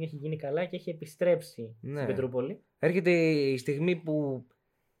Ρασπούτιν έχει γίνει καλά και έχει επιστρέψει στην Πετρούπολη. Έρχεται η στιγμή που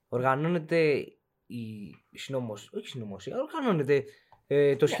οργανώνεται η συνωμοσία. Οργανώνεται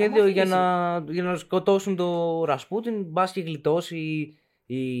το σχέδιο για να σκοτώσουν τον Ρασπούτιν. Μπας και γλιτώσει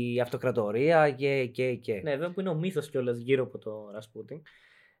η αυτοκρατορία και. Ναι, εδώ που είναι ο μύθος κιόλας γύρω από τον Ρασπούτιν.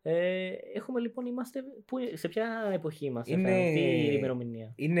 Έχουμε λοιπόν, σε ποια εποχή είμαστε, τι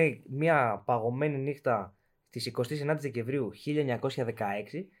ημερομηνία? Είναι μια παγωμένη νύχτα της 29 Δεκεμβρίου 1916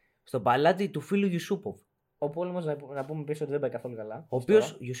 στο παλάτι του φίλου Ιουσούποφ. Ο πόλεμος, να πούμε πίσω ότι δεν πάει καθόλου καλά. Ο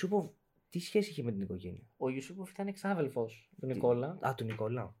οποίος Ιουσούποφ τι σχέση είχε με την οικογένεια? Ο Ιουσούποφ ήταν εξάδελφος του Νικόλα. Του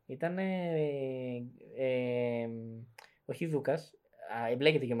Νικόλα. Ήταν όχι Δούκας.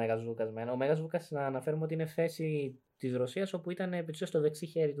 Εμπλέκεται και ο Μέγας Δούκας. Ο Μέγας Δούκας, να αναφέρουμε ότι είναι θέση της Ρωσίας, όπου ήταν επί στο δεξί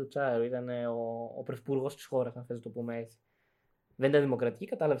χέρι του Τσάρου. Ήταν ο πρωθυπουργός της χώρας, αν θες να το πούμε έτσι. Δεν ήταν δημοκρατική,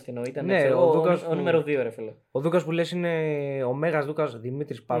 κατάλαβες τι εννοώ. Ήταν ο νούμερο 2, ρε φίλε. Ο Δούκας που λες είναι ο Μέγας Δούκας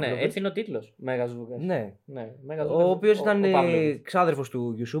Δημήτρης Παύλοβιτς. Ναι, έτσι είναι ο τίτλος. Μέγας Δούκας. Ναι. Μέγας ο οποίος ήταν ξάδερφος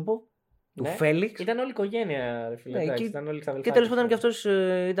του Ιουσούποφ, του Φέλιξ. Ήταν όλη η οικογένεια, ρε φίλε. Ναι, και τέλος πάντων και αυτός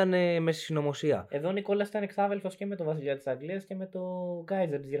ήταν μέσα στη συνωμοσία. Εδώ ο Νικόλας ήταν εξάδελφος και με τον βασιλιά της Αγγλίας και με τον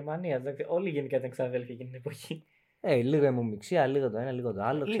Γκάιζερ της Γερμανίας. Όλοι γενικά ήταν εξάδελφοι εκείνη την εποχή. Λίγο αιμομιξία, λίγο το ένα, λίγο το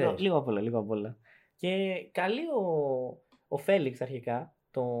άλλο. Λίγο απ' όλα. Και καλεί ο Φέλιξ αρχικά,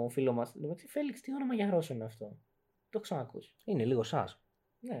 τον φίλο μας. Φέλιξ, τι όνομα για Ρώσο είναι αυτό? Το έχω ξανακούσει. Είναι λίγο σας.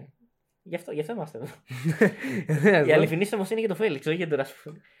 Ναι. Γι' αυτό είμαστε εδώ. Η αληθινή όμως είναι για το Φέλιξ, όχι για τον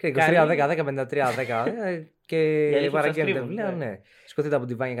Ρασπούτιν. Και 23-10-53-10 και παραγγέλνετε βιβλία. Ναι. Σηκωθείτε από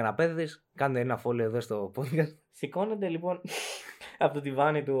τη βάνη για καναπέδες, κάντε ένα follow εδώ στο podcast. Σηκώνεται λοιπόν από το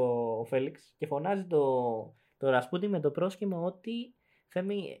τιβάνι του ο Φέλιξ και φωνάζει το Ρασπούτιν με το πρόσχημα ότι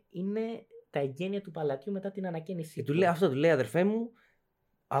Θέμη είναι τα εγγένεια του παλατιού μετά την ανακαίνιση. Του λέει αυτό, του λέει αδερφέ μου,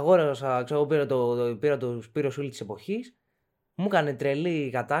 αγόρασα, ξέρω, πήρα το Σπύρο Σούλη της εποχής, μου έκανε τρελή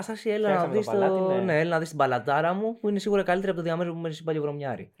κατάσταση, έλα να δεις την παλατάρα μου που είναι σίγουρα καλύτερη από το διαμέρισμα που μένει στην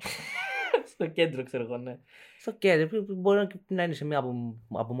Παλιοβρωμιάρη. Στο κέντρο, ξέρω εγώ, ναι. Στο κέντρο, μπορεί να είναι σε μια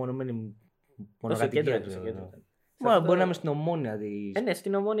απομονωμένη μονοκατοικία. Μπορεί να είμαι στην Ομόνια της. Ναι,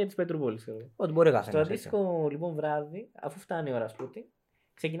 στην Ομόνια της Πετρούπολης. Ό,τι μπορεί καθένας. Στο αντίστοιχο λοιπόν βράδυ, αφού φτάνει ο Ρασπούτιν,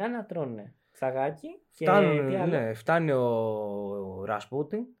 ξεκινάνε να τρώνε τσαγάκι. Φτάνει ο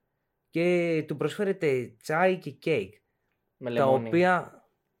Ρασπούτιν και του προσφέρεται τσάι και κέικ. Με λεμόνι. Τα οποία.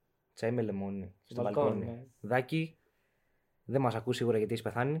 Τσάι με λεμόνι. Στο μπαλκόνι. Ναι. Δάκη, δεν μας ακούς σίγουρα γιατί έχει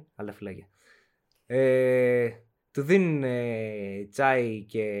πεθάνει, αλλά φυλάκια. Του δίνουν τσάι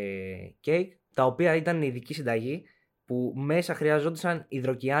και κέικ, τα οποία ήταν ειδική συνταγή που μέσα χρειαζόντουσαν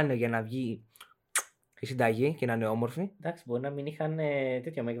υδροκιάνιο για να βγει η συνταγή και να είναι όμορφη. Εντάξει, μπορεί να μην είχαν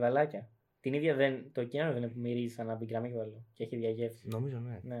τέτοια μυγδαλάκια. Την ίδια το κιάνο δεν μυρίζει σαν ένα πικρά μύγδαλο και έχει διαγεύσει. Νομίζω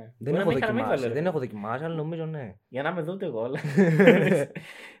ναι. Δεν έχω δοκιμάσει, αλλά νομίζω ναι. Για να με δω εγώ, αλλά.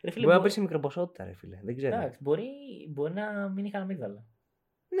 Μπορεί να πέσει σε μικροποσότητα, ρε φίλε. Δεν ξέρω. Εντάξει, μπορεί να μην είχαν αμύγδαλα.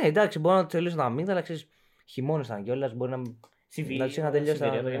 Ναι, εντάξει, μπορεί να τελειώσουν τα αμύγδαλα, ξέρεις, χειμώνες ήταν κιόλας. Μπορεί να. Να του είχαν τελειώσει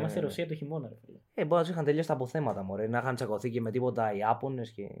τα. Είμαστε Ρωσία το χειμώνα, ρε φίλε. Μπορεί να του είχαν τελειώσει τα αποθέματα, μωρέ. Να είχαν τσακωθεί και με τίποτα οι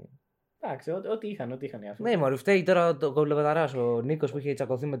Ιάπωνες και. Εντάξει, ό,τι είχαν οι άνθρωποι. Ναι, μωρέ, φταίει τώρα το κολλοβεδαράς ο Νίκος που είχε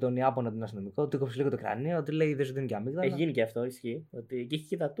τσακωθεί με τον Ιάπωνα τον αστυνομικό. Του κόψε λίγο το κρανίο, του λέει δεν σου δίνει και αμύγδαλα. Έχει γίνει και αυτό, ισχύει. Ότι... Και είχε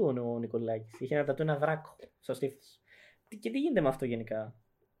και τατού ο Νικολάκης. Είχε ένα τατού, ένα δράκο στο στήθο. Και τι γίνεται με αυτό γενικά?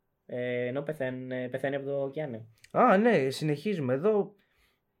 Ενώ πεθαίνει από το ωκεάνιο. Ναι, συνεχίζουμε εδώ.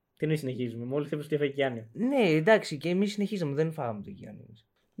 Τι είναι συνεχίζουμε, μόλις είπες ότι έφαγε ωκεάνιο. Ναι, εντάξει, και εμείς συνεχίζουμε, δεν φάγαμε το ωκεάνιο.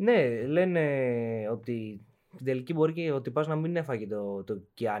 Ναι, λένε ότι. Στην τελική μπορεί και ο τυπάς να μην έφαγε το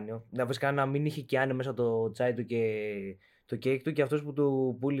κιάνιο. Βασικά να μην είχε κιάνιο μέσα το τσάι του και το κέικ του και αυτός που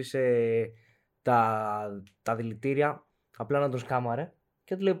του πούλησε τα δηλητήρια απλά να τον σκάμαρε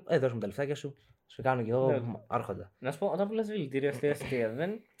και του λέει δώσ' μου τα λεφτάκια σου, σου κάνω και εγώ άρχοντα. Να σου πω, όταν πουλάς δηλητήρια αστεία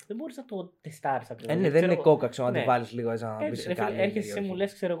δεν μπορείς να το τεστάρεις απλά. Ναι, δεν είναι κόκαξο να τη βάλεις λίγο έτσι να πεις σε καλή. Έρχεσαι και μου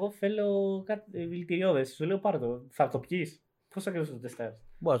λες, ξέρω εγώ, θέλω κάτι δηλητηριώδες. Σου λέω πάρε το, θα το πιείς. Πώς ακριβώς θα το τεστάρεις?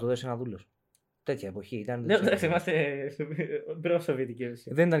 Μπορεί να το δώσεις ένα δούλος. Τέτοια εποχή ήταν. Ναι, εντάξει, είμαστε προ-σοβιετική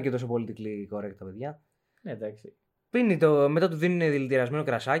Ρωσία. Δεν ήταν και τόσο politically correct τα παιδιά. Ναι, εντάξει. Πίνει μετά του δίνουν δηλητηριασμένο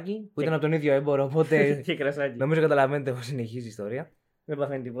κρασάκι που ήταν από τον ίδιο έμπορο. Οπότε. Και κρασάκι. Νομίζω καταλαβαίνετε πώς συνεχίζει η ιστορία. Δεν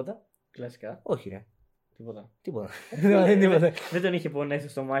παθαίνει τίποτα. Κλασικά. Όχι, ρε. Τίποτα. Τίποτα. Δεν τον είχε πονέσει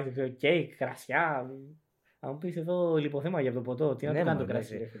στο μάτι, κέικ, κρασιά. Αν μου πει εδώ λιποθέμα για το ποτό, τι να του κάνει το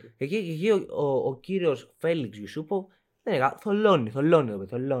κρασί. Εκεί ο κύριος Φέλιξ Γιουσούποβ θολώνει.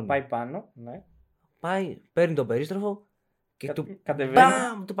 Πάει πάνω, ναι. Πάει, παίρνει το περίστροφο και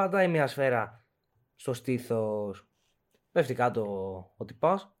του πατάει μια σφαίρα στο στήθος. Πέφτει κάτω ο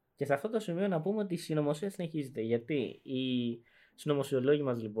τυπάς. Και σε αυτό το σημείο να πούμε ότι η συνωμοσία συνεχίζεται. Γιατί οι συνωμοσιολόγοι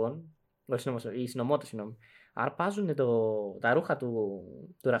μας λοιπόν, οι συνωμότες, αρπάζουν τα ρούχα του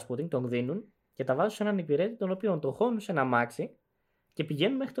Ρασπούτιν, τον δίνουν και τα βάζουν σε έναν υπηρέτη, τον οποίο τον χώνουν σε ένα αμάξι και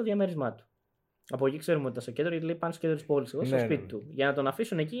πηγαίνουν μέχρι το διαμέρισμά του. Από εκεί ξέρουμε ότι ήταν στο κέντρο, γιατί λέει πάνω στο κέντρο της πόλης, στο σπίτι του. Για να τον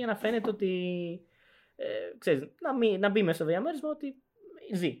αφήσουν εκεί για να φαίνεται ότι. Ξέρεις, να μπει μέσα στο διαμέρισμα ότι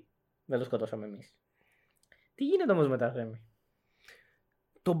ζει. Δεν το σκοτώσαμε εμείς. Τι γίνεται όμως μετά, Θέμη?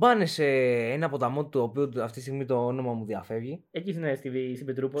 Τον πάνε σε ένα ποταμό, το οποίο αυτή τη στιγμή το όνομα μου διαφεύγει. Εκεί είναι στην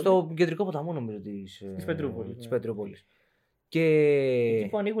Πετρούπολη. Στο κεντρικό ποταμό, νομίζω, της Πετρούπολης. Και. Εκεί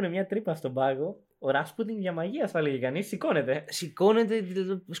που ανοίγουν μια τρύπα στον πάγο, ο Ρασπούτιν για μαγεία, θα λέγει κανείς, σηκώνεται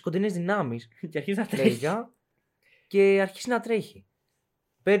σκοτεινές δυνάμεις. Και αρχίζει να τρέχει. Και αρχίζει να τρέχει.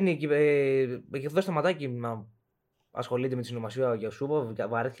 Παίρνει εκεί, έχει δώσει το ματάκι να ασχολείται με τη συνωμοσία ο Γιουσούποβ.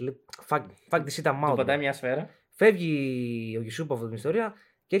 Βαρέθηκε, λέει fuck the shit I'm out. Του πατάει μια σφαίρα. Φεύγει ο Γιουσούποβ από την ιστορία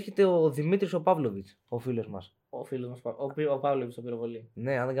και έρχεται ο Δημήτρης ο Παύλοβιτς, ο φίλος μας. Ο Παύλοβιτς το πυροβολεί.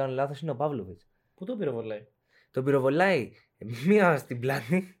 Ναι, αν δεν κάνω λάθος είναι ο Παύλοβιτς. Πού το πυροβολάει? Τον πυροβολάει μία στην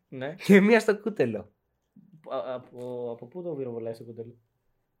πλάτη και μία στο κούτελο. Από πού το πυροβολάει στο κούτελο?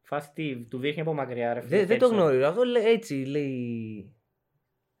 Φάση τι, του δείχνει από μακριά, ρε. Δεν το γνωρίζω. Αυτό έτσι λέει.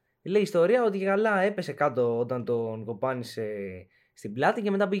 Λέει η ιστορία ότι καλά έπεσε κάτω όταν τον κοπάνισε στην πλάτη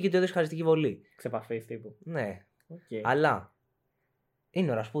και μετά πήγε και του έδωσε χαριστική βολή. Ξεπαφής τύπου. Ναι. Αλλά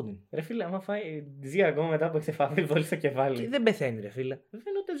είναι ο Ρασπούτιν. Ρε φίλε, άμα φάει ζει ακόμα μετά από ξεφαφή βολή στο κεφάλι. Και δεν πεθαίνει, ρε φίλε. Δεν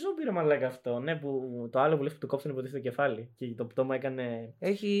είναι ούτε ζόμπι, ρε μαλάκα αυτό. Ναι, που το άλλο που λες που του κόψανε ποτέ στο κεφάλι. Και το πτώμα έκανε.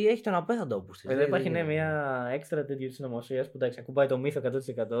 Έχει τον απέθαντο όπως της. Εδώ υπάρχει μια έξτρα τέτοιου τη συνωμοσία που εντάξει, ακουμπάει το μύθο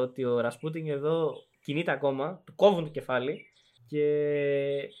 100% ότι ο Ρασπούτιν εδώ κινείται ακόμα, του κόβουν το κεφάλι και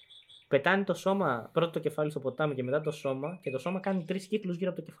πετάνε το σώμα, πρώτο το κεφάλι στο ποτάμι και μετά το σώμα, και το σώμα κάνει 3 κύκλους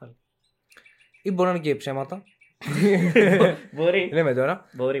γύρω από το κεφάλι. Ή μπορεί να είναι και ψέματα. Μπορεί. Λέμε τώρα.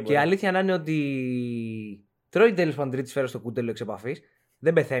 Μπορεί. Και η αλήθεια να είναι ότι τρώει τέλος πάντων τρίτη σφαίρα στο κούτελο εξ επαφής.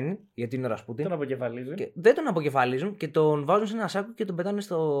 Δεν πεθαίνει, γιατί είναι ο Ρασπούτιν. Τον αποκεφαλίζουν. Δεν τον αποκεφαλίζουν και τον βάζουν σε ένα σάκο και τον πετάνε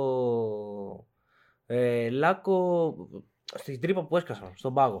στο λάκκο, στην τρύπα που έσκασαν,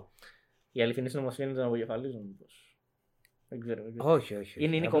 στον πάγο. Η αληθινή συνωμοσία είναι τον αποκεφαλίζουν, μήπως? Δεν ξέρω. Όχι.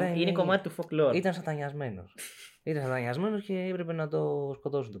 Είναι κομμάτι του folklore. Ήταν σατανιασμένος και έπρεπε να το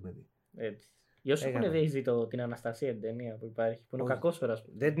σκοτώσουν το παιδί. Έτσι. Για όσους έχουν δει την Αναστασία, την ταινία που υπάρχει, που είναι ο κακός ο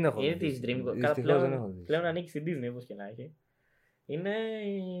Ρασπούτιν. Δεν την έχω δει. Είναι της Dreamcast. Πλέον ανήκει στην Disney, όπως και να έχει. Είναι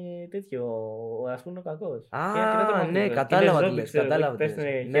τέτοιο. Ο Ρασπούτιν είναι ο κακός. Ναι, κατάλαβα τι λες.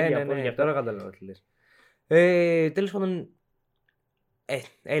 Ναι, τώρα κατάλαβα τι λες. Τέλος πάντων,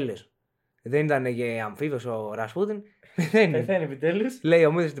 έλεος. Δεν ήταν και αμφίβος ο Ρασπούτιν. Πεθαίνει επιτέλους. Λέει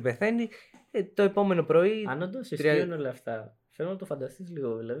ο μύθος ότι πεθαίνει. Το επόμενο πρωί. Αν όντως ισχύουν όλα αυτά, θέλω να το φανταστείς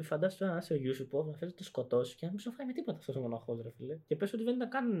λίγο. Δηλαδή, φαντάσου να είσαι ο Γιουσούποβ, να θέλει να το σκοτώσει και να μην σου φάει με τίποτα αυτός ο μοναχός, ρε φίλε. Και πες ότι δεν τα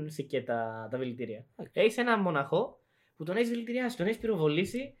κάνουν σικέτα τα δηλητήρια. Έχεις έναν μοναχό που τον έχεις δηλητηριάσει, τον έχεις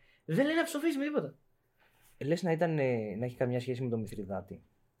πυροβολήσει, δεν λέει να ψοφήσει με τίποτα. Λες να έχει καμιά σχέση με τον Μηθριδάτη?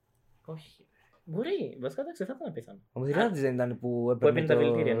 Όχι. Μπορεί, βασικά εντάξει, θα ήταν απίθανο. Ο Μηθριδάτης δεν ήταν που έπαιρνε τα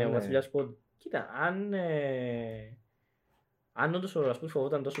δηλητήρια, ναι, ο βασιλιάς Πόντου. Κοίτα, αν όντως ο Ρασπούτιν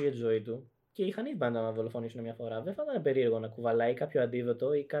φοβόταν τόσο για τη ζωή του και είχαν ήδη πάντα να δολοφονήσουν μια φορά, δεν θα ήταν περίεργο να κουβαλάει κάποιο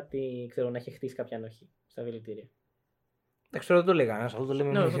αντίδοτο ή κάτι, ξέρω, να έχει χτίσει κάποια ανοχή στα δηλητήρια. Εντάξει, τώρα δεν το λέγανε, αυτό το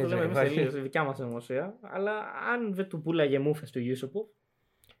λέμε εμείς. Ναι, το λέμε εμείς, στη δικιά μας συνωμοσία. Αλλά αν δεν του πουλάγε μούφες του Γιουσούποβ.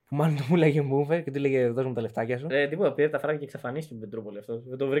 Που μάλλον του πουλάγε μούφε και του λέγε δώσ' μου τα λεφτάκια σου. Τίποτα, πήρε τα φράγκα και εξαφανίστηκε στην Πετρούπολη αυτό.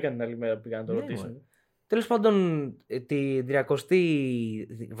 Δεν το βρήκαν την άλλη μέρα που πήγαν να το ρωτήσουν. Τέλος πάντων, την 30η,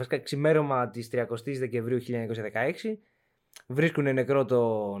 βασικά ξημέρωμα της 30ης Δεκεμβρίου 1916, βρίσκουν νεκρό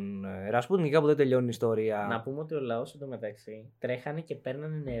τον Ρασπούτιν και κάπου δεν τελειώνει η ιστορία. Να πούμε ότι ο λαός εντωμεταξύ τρέχανε και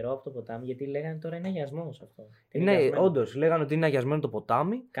παίρνανε νερό από το ποτάμι, γιατί λέγανε τώρα είναι αγιασμός αυτό. Ναι, όντως, λέγανε ότι είναι αγιασμένο το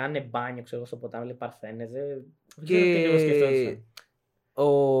ποτάμι. Κάνε μπάνιο, ξέρω, στο ποτάμι, λέει παρθένεζε. Και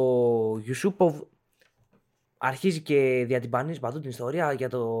ο Γιουσούποβ αρχίζει και διατυμπανίζει παντού την ιστορία για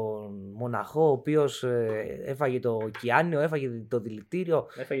τον μοναχό, ο οποίος έφαγε το ωκεάνιο, έφαγε το δηλητήριο,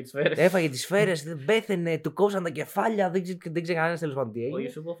 έφαγε τις σφαίρες, δεν πέθαινε, του κόψαν τα κεφάλια, δεν ξέρει κανένας τέλος πάντων τι έγινε. Ο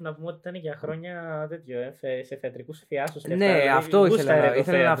Γιουσούποβ, να πούμε ότι ήταν για χρόνια τέτοιο, σε θεατρικούς θειάσους. Ναι, αυτό ήθελα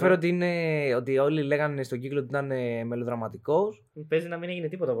να αναφέρω, ότι όλοι λέγανε στον κύκλο ότι ήταν μελοδραματικός. Παίζει να μην έγινε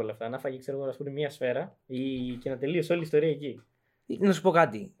τίποτα από όλα αυτά. Να φάγει, ξέρω εγώ, μία σφαίρα και να τελείωσε όλη η ιστορία εκεί. Να σου πω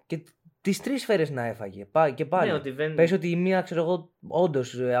κάτι. Και Τις 3 σφαίρες να έφαγε. Και πάλι. Ναι, ότι δεν... Πες ότι η μία, ξέρω εγώ,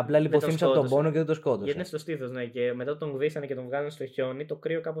 όντως απλά λιποθύμησε από τον πόνο και δεν το σκότωσε. Γιατί είναι στο στήθος, ναι, και μετά τον γδίσανε και τον βγάλανε στο χιόνι, το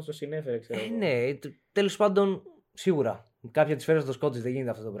κρύο κάπως το συνέφερε, ξέρω εγώ. Ναι, τέλος πάντων, σίγουρα. Κάποια τη σφαίρα το σκότωσε, δεν γίνεται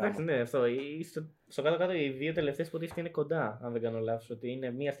αυτό το πράγμα. Ναι, αυτό. Στο κάτω-κάτω οι 2 τελευταίες υποτίθεται είναι κοντά, αν δεν κάνω λάθος. Ότι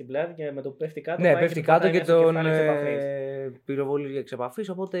είναι μία στην πλάτη και με το που πέφτει κάτω. Ναι, πέφτει κάτω και τον πυροβολεί εξ επαφής,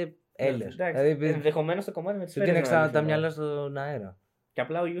 οπότε έλεος. Ενδεχομένως το κομμάτι με τις σφαίρες. Του είναι τα μυαλά στον αέρα. Και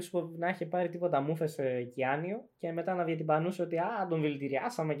απλά ο Ιούσουφ να είχε πάρει τίποτα μούφες κιάνιο και μετά να διατυμπανούσε ότι τον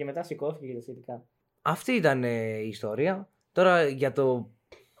δηλητηριάσαμε και μετά σηκώθηκε και τα σχετικά. Αυτή ήταν η ιστορία. Τώρα για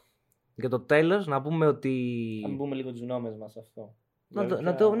το τέλος να πούμε ότι. Να πούμε λίγο τις γνώμες μας αυτό.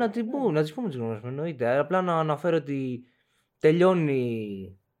 Να τις πούμε τις γνώμες μας, εννοείται. Απλά να αναφέρω ότι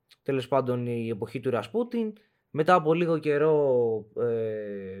τελειώνει τέλος πάντων η εποχή του Ρασπούτιν. Μετά από λίγο καιρό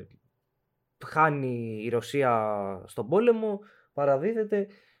χάνει η Ρωσία στον πόλεμο, παραδίδεται,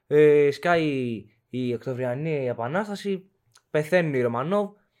 σκάει η Οκτωβριανή Επανάσταση, πεθαίνουν οι Ρωμανόβ,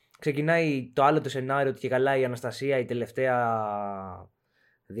 ξεκινάει το άλλο το σενάριο ότι και καλά η Αναστασία, η τελευταία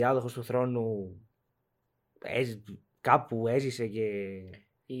διάδοχος του θρόνου, κάπου έζησε και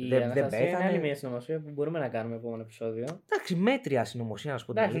δεν πέθανε. Είναι άλλη μια συνωμοσία που μπορούμε να κάνουμε επόμενο επεισόδιο. Εντάξει, μέτρια συνωμοσία να σου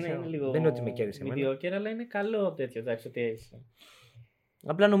πω την αλήθεια. Δεν είναι ότι με κέρδισε εμένα. Αλλά είναι καλό τέτοιο, εντάξει, ότι έζησε.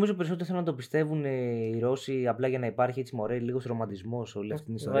 Απλά νομίζω περισσότερο θέλουν να το πιστεύουν οι Ρώσοι απλά για να υπάρχει έτσι λίγος ρομαντισμός όλη αυτή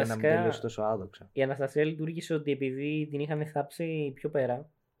την ιστορία. Βασικά, να μην τελειώσει τόσο άδοξα. Η Αναστασία λειτουργήσε ότι επειδή την είχαν θάψει πιο πέρα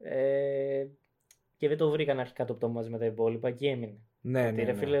και δεν το βρήκαν αρχικά το πτώμα μαζί με τα υπόλοιπα και έμεινε. Ναι,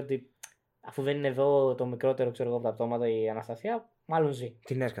 ρε φίλε, ότι αφού δεν είναι εδώ το μικρότερο ξέρω εγώ από τα πτώματα η Αναστασία, μάλλον ζει.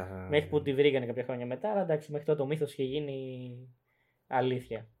 Την έσκασα. Μέχρι που τη βρήκανε κάποια χρόνια μετά, αλλά εντάξει, μέχρι τότε το μύθος είχε γίνει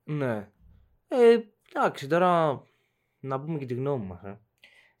αλήθεια. Ναι. Εντάξει, τώρα να πούμε και τη γνώμη μας.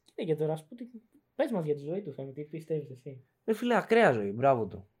 Ναι, για το Ρασπούτιν, πες μας για τη ζωή του, Θέμη, τι πιστεύεις εσύ. Φίλε, ακραία ζωή, μπράβο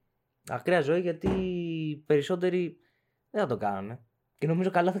του. Ακραία ζωή γιατί περισσότεροι δεν θα το κάνανε. Και νομίζω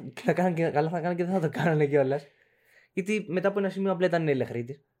καλά θα κάνουν και δεν θα το κάνανε κιόλας. Γιατί μετά από ένα σημείο απλά ήταν ελεύθερη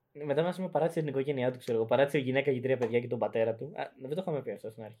της. Μετά από ένα σημείο παράτησε την οικογένειά του, ξέρω εγώ. Παράτησε η γυναίκα και 3 παιδιά και τον πατέρα του. Δεν το είχαμε πει αυτό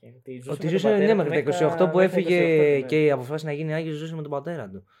στην αρχή. Ότι ζούσε ναι, μέχρι τα 28 που έφυγε και αποφάσισε να γίνει Άγιος, ζούσε με τον πατέρα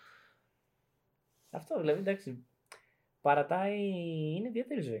του. Αυτό δηλαδή, εντάξει. Παρατάει, είναι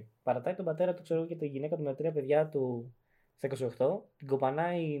ιδιαίτερη ζωή. Παρατάει τον πατέρα του, ξέρω, και τη γυναίκα του με 3 παιδιά του στα 28. Την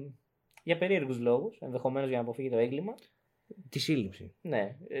κοπανάει για περίεργους λόγους, ενδεχομένως για να αποφύγει το έγκλημα. Τη σύλληψη.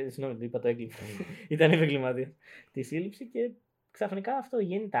 Ναι, συγγνώμη, είπα το έγκλημα. Ήταν εγκληματίας. Τη σύλληψη και ξαφνικά αυτό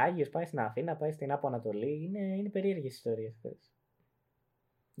γίνεται Άγιος, πάει στην Αθήνα, πάει στην Άπο Ανατολή. Είναι περίεργες ιστορίες.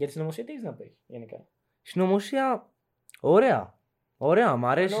 Για τη συνωμοσία τι έχεις να πεις γενικά. Συνωμοσία, ωραία. Ωραία, μου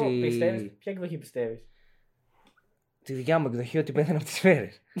αρέσει. Ποια εκδοχή πιστεύεις. Τη δικιά μου εκδοχή ότι πέθανε από τις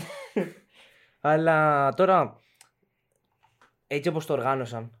σφαίρες. Αλλά τώρα, έτσι όπως το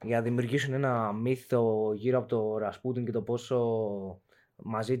οργάνωσαν για να δημιουργήσουν ένα μύθο γύρω από το Ρασπούτιν και το πόσο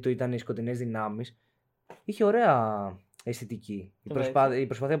μαζί του ήταν οι σκοτεινές δυνάμεις, είχε ωραία αισθητική. Η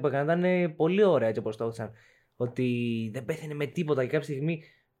προσπάθεια που έκανε ήταν πολύ ωραία έτσι όπως το έδωσαν. Ότι δεν πέθανε με τίποτα και κάποια στιγμή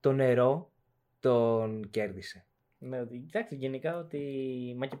το νερό τον κέρδισε. Ναι, ότι κοιτάξτε γενικά ότι.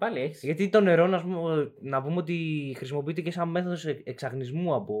 Μα και πάλι έχεις. Γιατί το νερό να πούμε ότι χρησιμοποιείται και σαν μέθοδος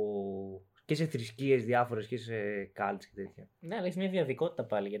εξαγνισμού και σε θρησκείες διάφορες και σε κάλτς και τέτοια. Ναι, αλλά έχεις μια διαδικότητα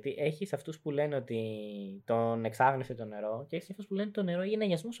πάλι. Γιατί έχεις αυτούς που λένε ότι τον εξάγνησε το νερό και έχεις αυτούς που λένε ότι το νερό έγινε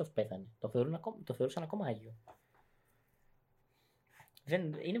αγιασμός αφού πέθανε. Το θεωρούσαν ακόμα άγιο.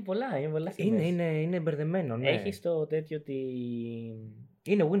 Είναι πολλά είναι μπερδεμένο, ναι. Έχεις το τέτοιο ότι.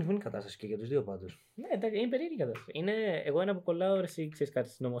 Είναι win-win κατάσταση και για τους δύο πάντως. Ναι, είναι περίεργη κατάσταση. Εγώ ένα που κολλάω εσύ ξέρεις κάτι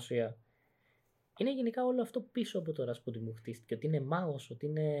στην νομοσία. Είναι γενικά όλο αυτό πίσω από το Ρασπούτιν που χτίστηκε. Ότι είναι μάγος, ότι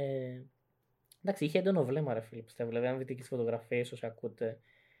είναι. Εντάξει, είχε έντονο βλέμμα, ρε φίλε, πιστεύω. Δηλαδή, αν δείτε και τις φωτογραφίες όσοι ακούτε.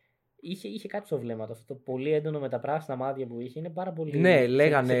 Είχε κάτι στο βλέμμα του. Αυτό το πολύ έντονο με τα πράσινα μάτια που είχε είναι πάρα πολύ. Ναι,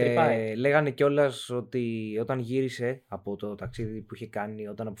 λέγανε κιόλας ότι όταν γύρισε από το ταξίδι που είχε κάνει,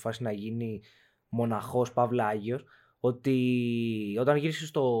 όταν αποφάσισε να γίνει μοναχός Παύλα Άγιος, ότι όταν γύρισε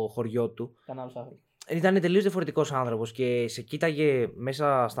στο χωριό του. Ήταν τελείως διαφορετικός άνθρωπος και σε κοίταγε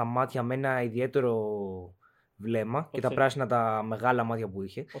μέσα στα μάτια με ένα ιδιαίτερο βλέμμα και τα πράσινα τα μεγάλα μάτια που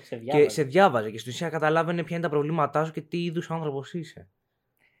είχε. Και σε διάβαζε και στην ουσία καταλάβαινε ποια είναι τα προβλήματά σου και τι είδους άνθρωπος είσαι.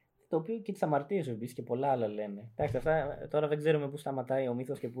 Το οποίο και τις αμαρτίες σου επίσης και πολλά άλλα λένε. Εντάξει, αυτά τώρα δεν ξέρουμε πού σταματάει ο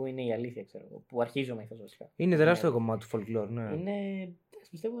μύθος και πού είναι η αλήθεια, ξέρω. Πού αρχίζει ο μύθος βασικά. Είναι τεράστιο κομμάτι του folklore, ναι.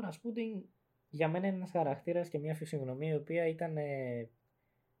 Πιστεύω ο Ρασπούτιν για μένα είναι ένας χαρακτήρας και μια φυσιογνωμία η οποία ήταν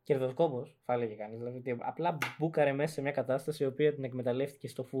κερδοσκόπος, θα έλεγε κανείς. Δηλαδή απλά μπούκαρε μέσα σε μια κατάσταση η οποία την εκμεταλλεύτηκε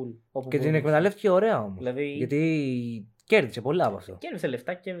στο full. Και την εκμεταλλεύτηκε ωραία όμως. Δηλαδή, γιατί κέρδισε πολλά από αυτό. Κέρδισε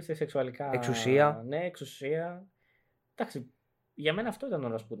λεφτά, κέρδισε σεξουαλικά. Εξουσία. Ναι, εξουσία. Εντάξει. Για μένα αυτό ήταν ο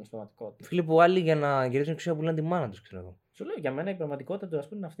Ρασπούτιν στην πραγματικότητα. Φίλοι που άλλοι για να γυρίσουν εξουσία πουλάνε τη μάνα του, ξέρω εγώ. Σου λέω, για μένα η πραγματικότητα του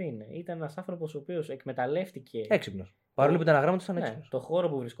Ρασπούτιν αυτή είναι. Ήταν ένας άνθρωπος ο οποίος εκμεταλλεύτηκε. Έξυπνος. Παρόλο που ήταν αγράμματος, ήταν έξυπνος. Το χώρο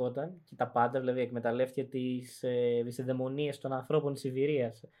που βρισκόταν και τα πάντα, δηλαδή εκμεταλλεύτηκε τις ενδαιμονίες των ανθρώπων της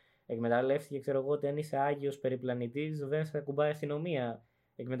Σιβηρίας. Εκμεταλλεύτηκε, ξέρω εγώ, ότι αν είσαι Άγιος περιπλανητής, δεν σε ακουμπάει η αστυνομία.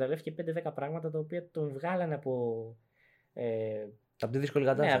 Εκμεταλλεύτηκε 5-10 πράγματα τα οποία τον βγάλανε από. Από τη δύσκολη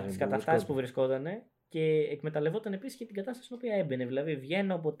κατάσταση. Από τις καταστάσεις που βρισκόταν και εκμεταλλευόταν επίσης και την κατάσταση στην οποία έμπαινε. Δηλαδή,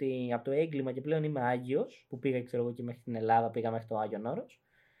 βγαίνω από το έγκλημα και πλέον είμαι Άγιος, που πήγα, ξέρω εγώ, και μέχρι την Ελλάδα, πήγα μέχρι το Άγιον Όρος.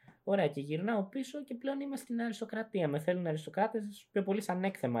 Ωραία, και γυρνάω πίσω και πλέον είμαι στην αριστοκρατία. Με θέλουν αριστοκράτες πιο πολύ σαν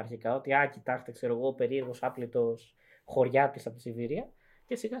έκθεμα αρχικά. Ότι κοιτάξτε, ξέρω εγώ, περίεργος, άπλητος χωριάτης από τη Σιβηρία.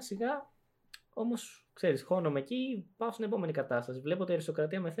 Και σιγά σιγά όμως, ξέρεις, χώνομαι εκεί, πάω στην επόμενη κατάσταση. Βλέπω ότι η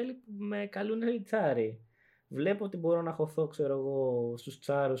αριστοκρατία με θέλει, με καλούν οι τσάροι. Βλέπω ότι μπορώ να χωθώ, ξέρω εγώ, στους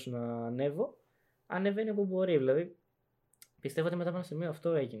τσάρους να ανέβω. Ανεβαίνει όπου μπορεί. Δηλαδή, πιστεύω ότι μετά από ένα σημείο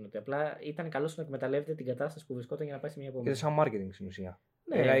αυτό έγινε. Ότι απλά ήταν καλό να εκμεταλλεύεται την κατάσταση που βρισκόταν για να πάει σε μια επόμενη. Και σαν marketing στην ουσία.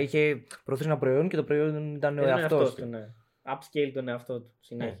 Ναι. Είχε προωθήσει ένα προϊόν και το προϊόν ήταν ο εαυτός του. Ναι. Upscale τον εαυτό του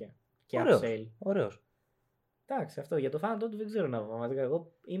συνέχεια. Ναι. Και ωραίος, upsale. Ωραίος. Εντάξει, αυτό για το θάνατό του δεν ξέρω να πω.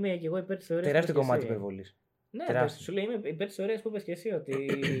 Εγώ είμαι και εγώ υπέρ της θεωρίας. Τεράστιο κομμάτι υπερβολής. Ναι, σου λέει, είμαι υπέρ της θεωρίας που είπες και εσύ. Ότι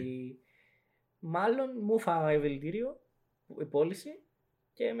μάλλον μου φάγα ευελιτήριο η πώληση.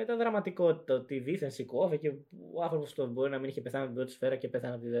 Και μετά δραματικότητα ότι δίθεν σηκώθηκε και ο άνθρωπος το μπορεί να μην είχε πεθάνει από την πρώτη σφαίρα και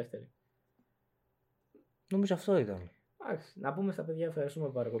πέθανε από τη δεύτερη. Νομίζω αυτό ήταν. Να πούμε στα παιδιά, ευχαριστούμε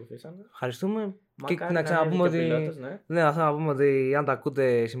που παρακολουθήσαμε. Ευχαριστούμε. Και να ξαναπούμε ότι. Πιλότος, ναι. Ναι, να ξαναπούμε ότι αν τα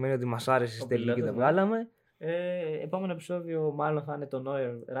ακούτε σημαίνει ότι μας άρεσε η τελική και τα βγάλαμε. Επόμενο επεισόδιο μάλλον θα είναι το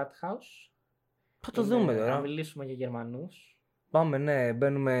Neue Rathaus. Θα το δούμε τώρα. Θα μιλήσουμε για Γερμανούς. Πάμε, ναι,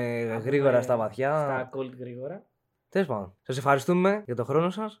 μπαίνουμε γρήγορα στα βαθιά. Στα cold γρήγορα. Τέλος πάντων. Σας ευχαριστούμε για τον χρόνο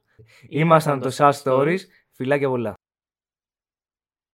σας. Ήμασταν το Sad Stories. Φιλάκια πολλά.